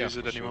cannot use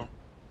it for sure. anymore.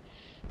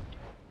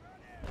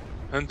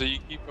 Hunter, you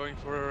keep going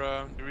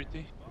for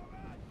Duriti?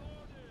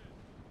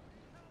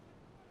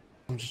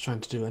 I'm just trying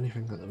to do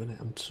anything at the minute,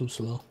 I'm too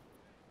slow.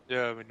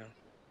 Yeah, we know.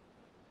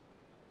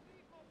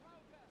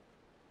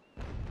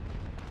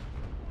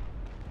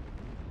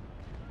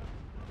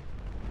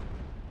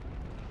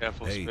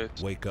 Careful, Hey,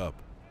 Spitz. wake up.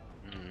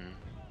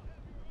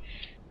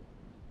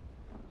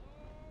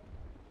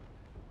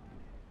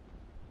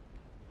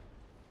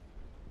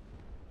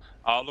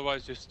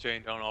 Otherwise, just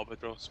chain down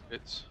Albatross,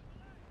 Spitz.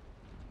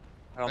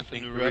 I don't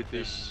think the rep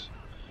Duriti is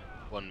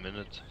 1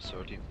 minute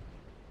 30.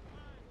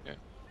 Yeah.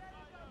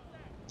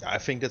 I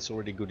think that's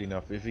already good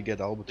enough. If we get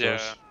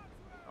Albatross, Yeah.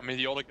 I mean,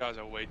 the other guys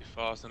are way too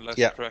fast unless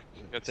Yeah, Track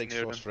it gets takes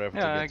near us them. forever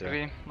Yeah, I to get agree,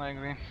 there. I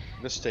agree.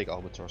 Let's take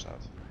Albatross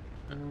out.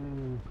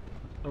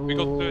 We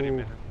got 30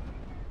 minutes.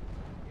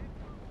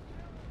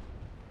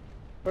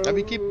 And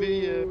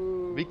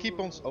we keep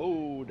on.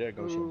 Oh, there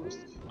goes your host.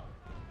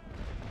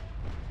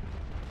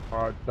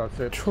 Alright, that's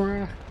it.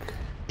 Track!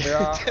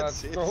 Yeah,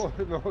 That's that's it.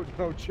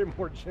 no Jim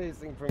more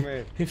chasing for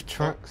me. If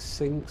track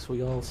sinks,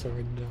 we all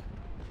surrender.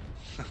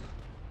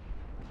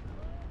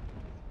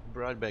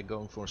 Brightback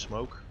going for a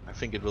smoke. I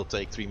think it will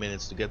take 3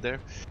 minutes to get there.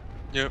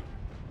 Yep.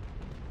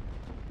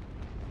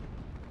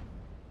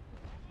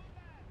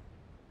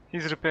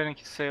 He's repairing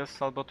his sails,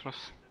 Albatros.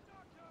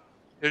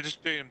 Yeah,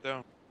 just chain him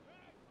down.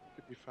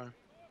 Could be fine.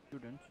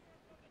 Student.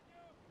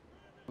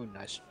 Oh,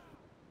 nice.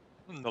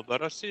 Not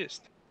that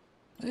assist.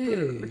 Hey,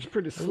 Looks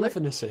pretty slick.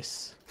 11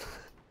 assists.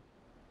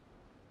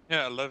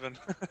 Yeah, 11.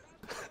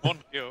 1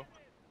 kill.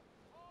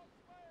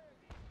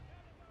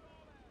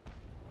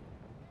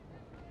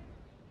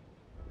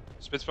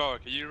 Spitfire,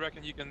 you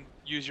reckon you can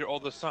use your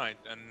other side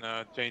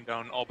and chain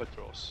down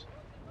Albatross?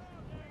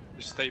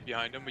 Just stay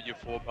behind them with your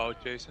 4 bow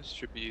chasers,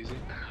 should be easy.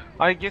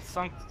 I get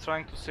Sankt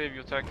trying to save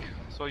you, Tech,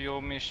 so you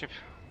owe me a ship.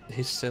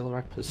 His sail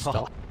rep has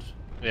stopped.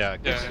 Yeah,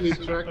 Yeah. Actually,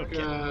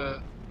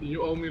 Track,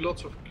 you owe me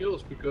lots of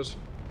kills because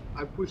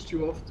I pushed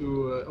you off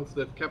to off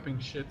that capping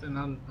shit, and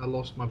then I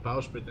lost my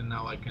bowsprit, and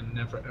now I can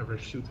never ever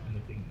shoot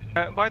anything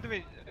anymore. By the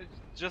way,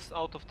 just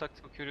out of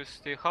tactical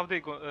curiosity, how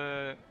they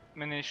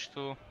managed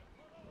to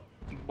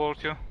board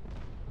you?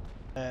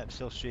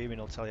 Still streaming,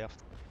 I'll tell you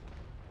after.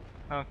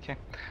 Okay,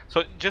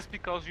 so just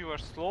because you are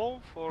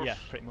slow, or Yeah,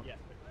 pretty much.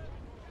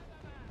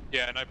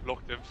 Yeah, and I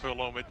blocked him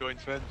full on with joint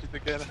venture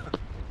together.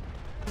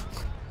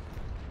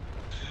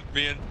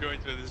 Me and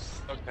joint venture is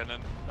stuck, and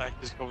then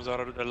Act just comes out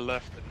of the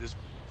left and just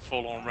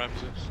full on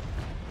rams us.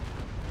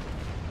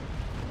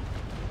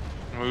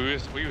 And we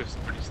was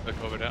pretty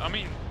stuck over there. I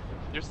mean,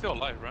 you're still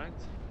alive, right?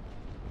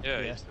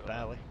 Yeah, you're still alive.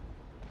 barely.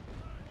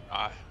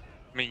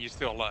 I mean, you're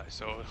still alive,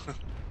 so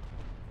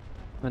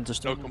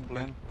no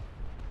complaint.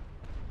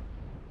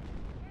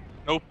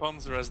 No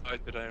Panzer has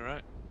died today,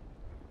 right?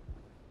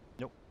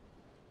 Nope.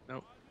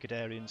 Nope.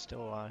 Guderian's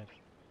still alive.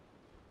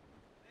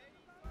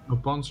 No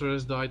Panzer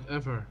has died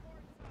ever.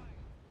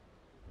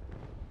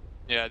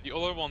 Yeah, the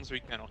other ones we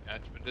cannot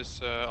catch, but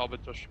this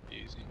Albatross should be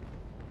easy.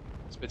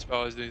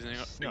 Spitfire is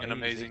doing an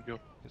amazing job.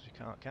 Because we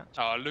can't catch.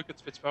 Oh, look at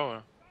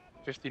Spitfire.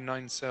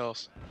 59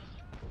 cells.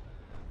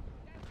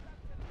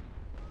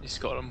 He's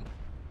got them.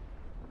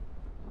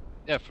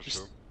 Yeah, for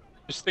sure.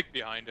 Just stick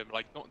behind him,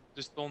 like don't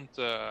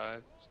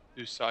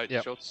do side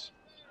shots.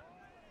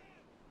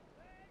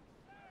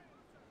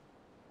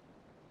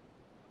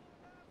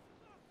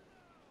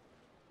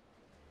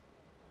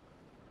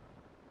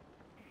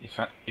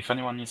 If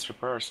anyone needs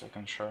repairs, I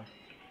can share.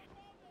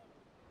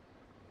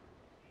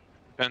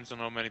 Depends on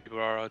how many people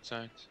are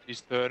outside.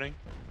 He's turning.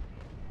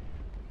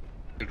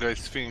 You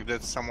guys think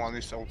that someone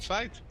is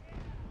outside?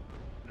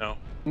 No.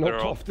 Not they're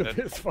all after dead.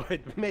 this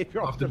fight, maybe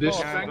after this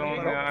boss. fight,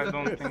 I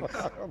don't think so.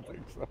 I don't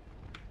think so.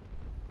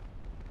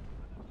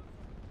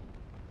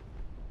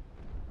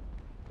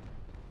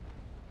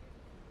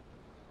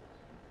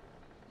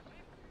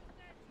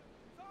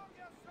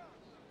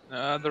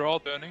 They're all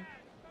turning.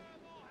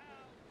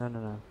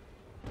 No.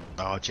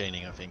 Oh,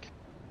 chaining, I think.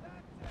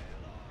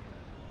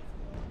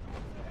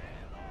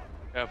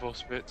 Careful,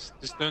 Spitz.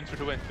 Just turn through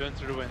the wind, turn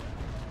through the wind.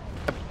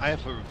 I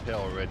have a repair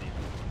already.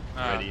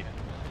 Ready.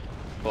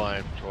 Well,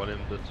 I brought him,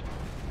 but...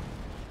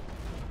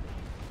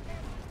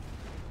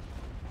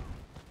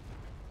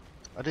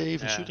 Are they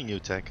even shooting you,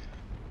 Tech?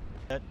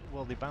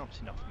 Well, they're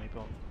bouncing off me,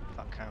 but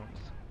that counts.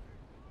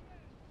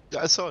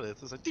 Yeah, I saw that.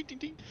 It was like ding ding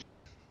ding.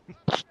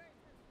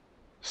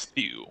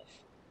 Steal.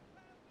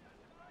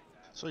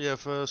 So you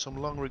have some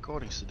long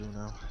recordings to do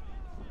now.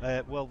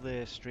 Well,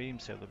 they're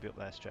streamed, so they'll be up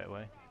there straight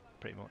away,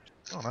 pretty much.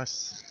 Oh,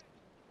 nice.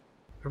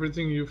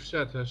 Everything you've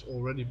said has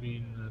already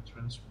been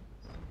transmitted.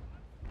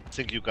 I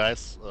think you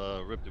guys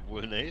ripped the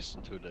Wuhan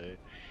Nation today.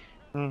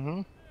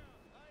 Mm-hmm.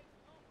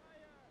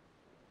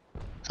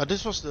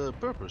 This was the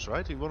purpose,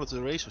 right? We wanted to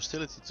raise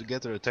hostility to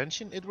get their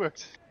attention. It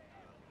worked.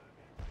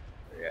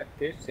 Yeah,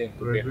 this seems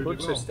to be a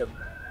good system.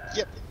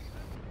 Yep.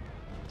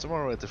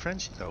 Tomorrow at the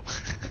French, though.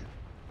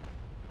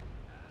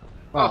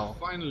 Oh,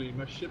 finally,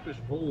 my ship is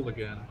whole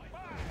again.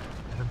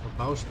 I have a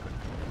bowsprit.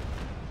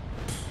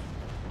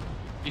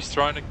 He's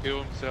trying to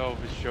kill himself,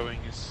 he's showing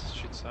his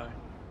shit side.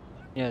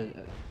 Yeah,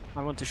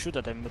 I want to shoot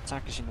at him, but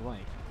Tack is in the way.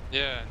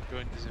 Yeah, and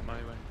joint is in my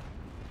way.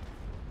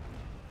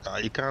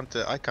 You can't.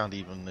 I can't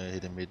even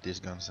hit him with these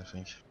guns. I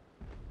think.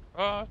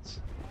 What?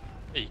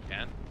 Yeah, you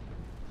can.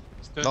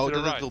 Just turn No, to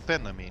the that right. will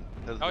pen. I mean.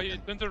 Oh, you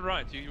turn to the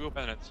right. You will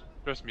pen it.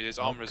 Trust me, this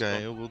armor is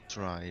Okay, gone. we'll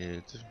try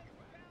it.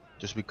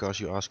 Just because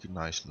you ask it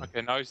nicely.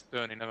 Okay, now he's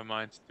turning. Never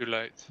mind. Too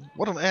late.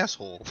 What an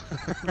asshole!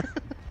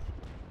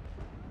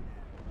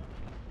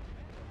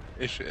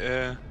 If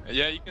yeah,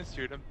 you can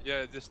shoot him.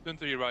 Yeah, just turn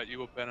to your right. You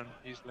will pen him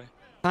easily.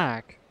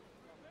 Tack.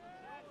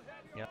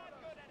 Yeah.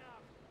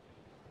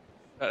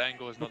 That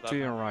angle is not Look that to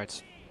your bad.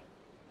 right.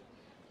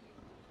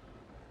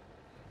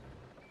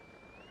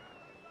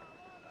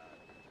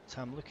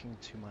 So I'm looking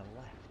to my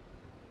left.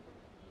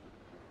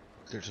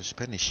 There's a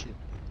Spanish ship.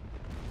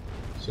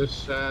 It's a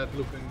sad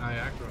looking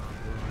Niagara,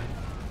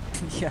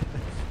 right? Yeah,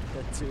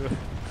 that too.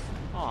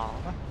 Aww,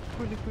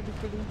 coolly.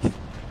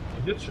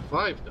 He did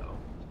survive though.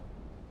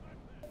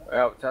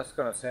 Well, just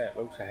gonna say, it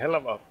looks a hell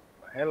of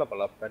a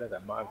lot better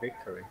than my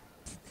victory.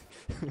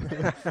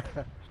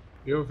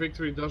 Your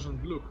victory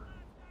doesn't look.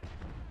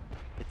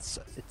 It's.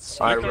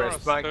 I Look at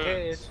rest our my sterns.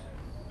 case.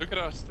 Look at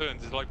our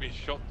sterns. It's like being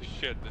shot to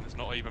shit, and it's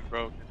not even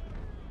broken.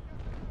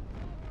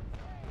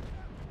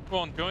 Come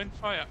on, join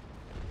fire.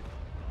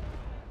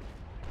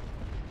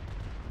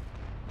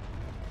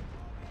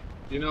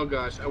 You know,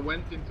 guys, I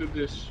went into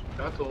this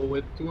battle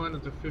with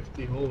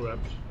 250 hull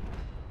reps.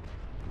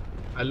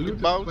 I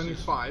looted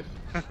 25,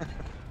 and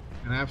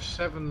I have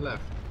 7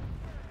 left.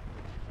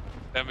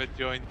 Damn it,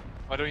 join.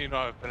 Why don't you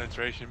not have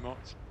penetration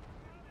mods?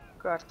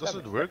 God, Does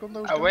it work on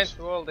those I went guns?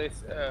 through all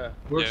this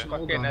Works on all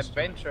fucking guns.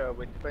 adventure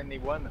with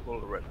 21 hull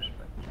reps.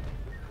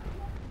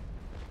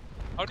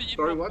 How did you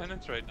Sorry, not what?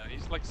 penetrate now?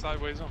 He's like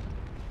sideways on.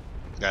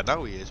 Yeah,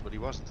 now he is, but he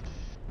wasn't.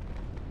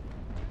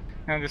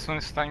 And this one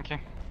is tanky.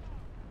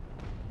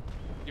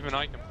 Even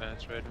I can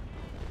penetrate him.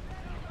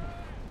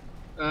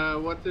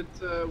 What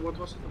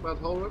was it about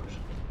hull reps?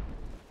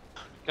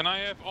 Can I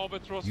have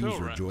Albatross hill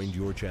User ramps? joined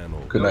your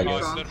channel. Good night. Oh,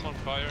 I set him on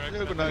fire.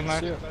 Yeah, good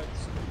night.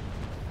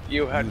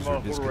 You had User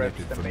more hull reps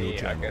disconnected than from your me, I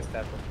channel. guess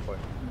that was the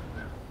point.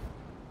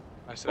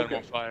 I set him Okay.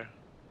 on fire.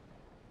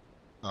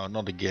 Oh,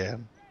 not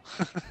again.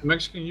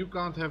 Mexican, you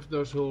can't have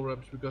those hull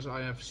reps because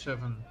I have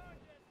 7.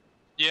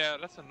 Yeah,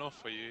 that's enough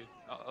for you.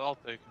 I'll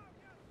take him.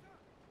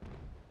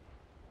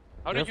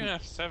 How did you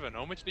have 7?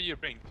 How much did you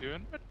bring?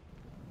 200?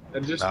 I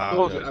just Nah,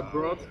 told you, no. I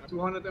brought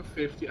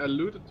 250, I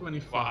looted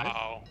 25.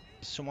 Wow.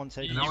 Is someone You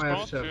taking? Now I have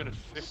brought 7.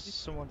 250?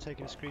 Someone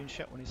taking a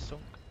screenshot when he's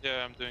sunk?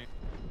 Yeah, I'm doing.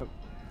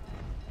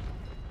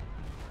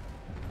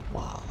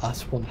 Wow,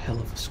 that's one hell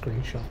of a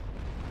screenshot.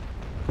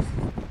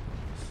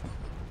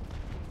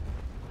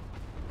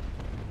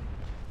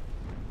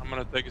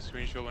 gonna take a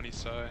screenshot when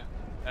he's down.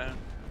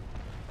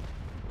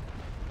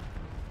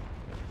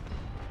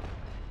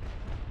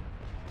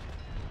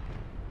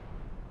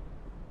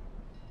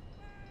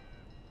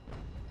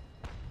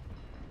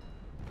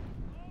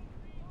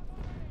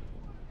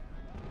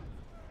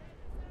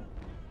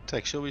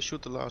 Tech, shall we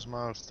shoot the last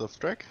mile stuff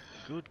track?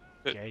 Good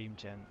game,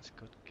 gents.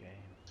 Good game.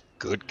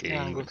 Good game.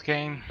 Yeah, good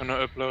game.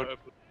 Gonna upload.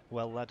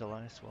 Well led,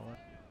 Elias. Well led.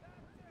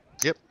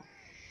 Yep.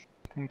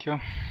 Thank you.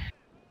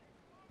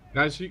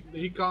 Guys,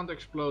 he can't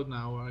explode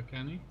now,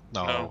 can he?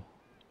 No.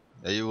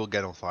 You will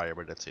get on fire,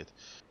 but that's it.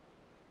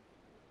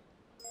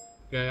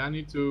 Okay, I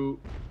need to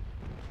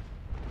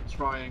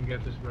try and get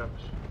his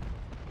reps.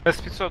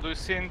 Espizzo, do you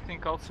see anything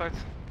outside?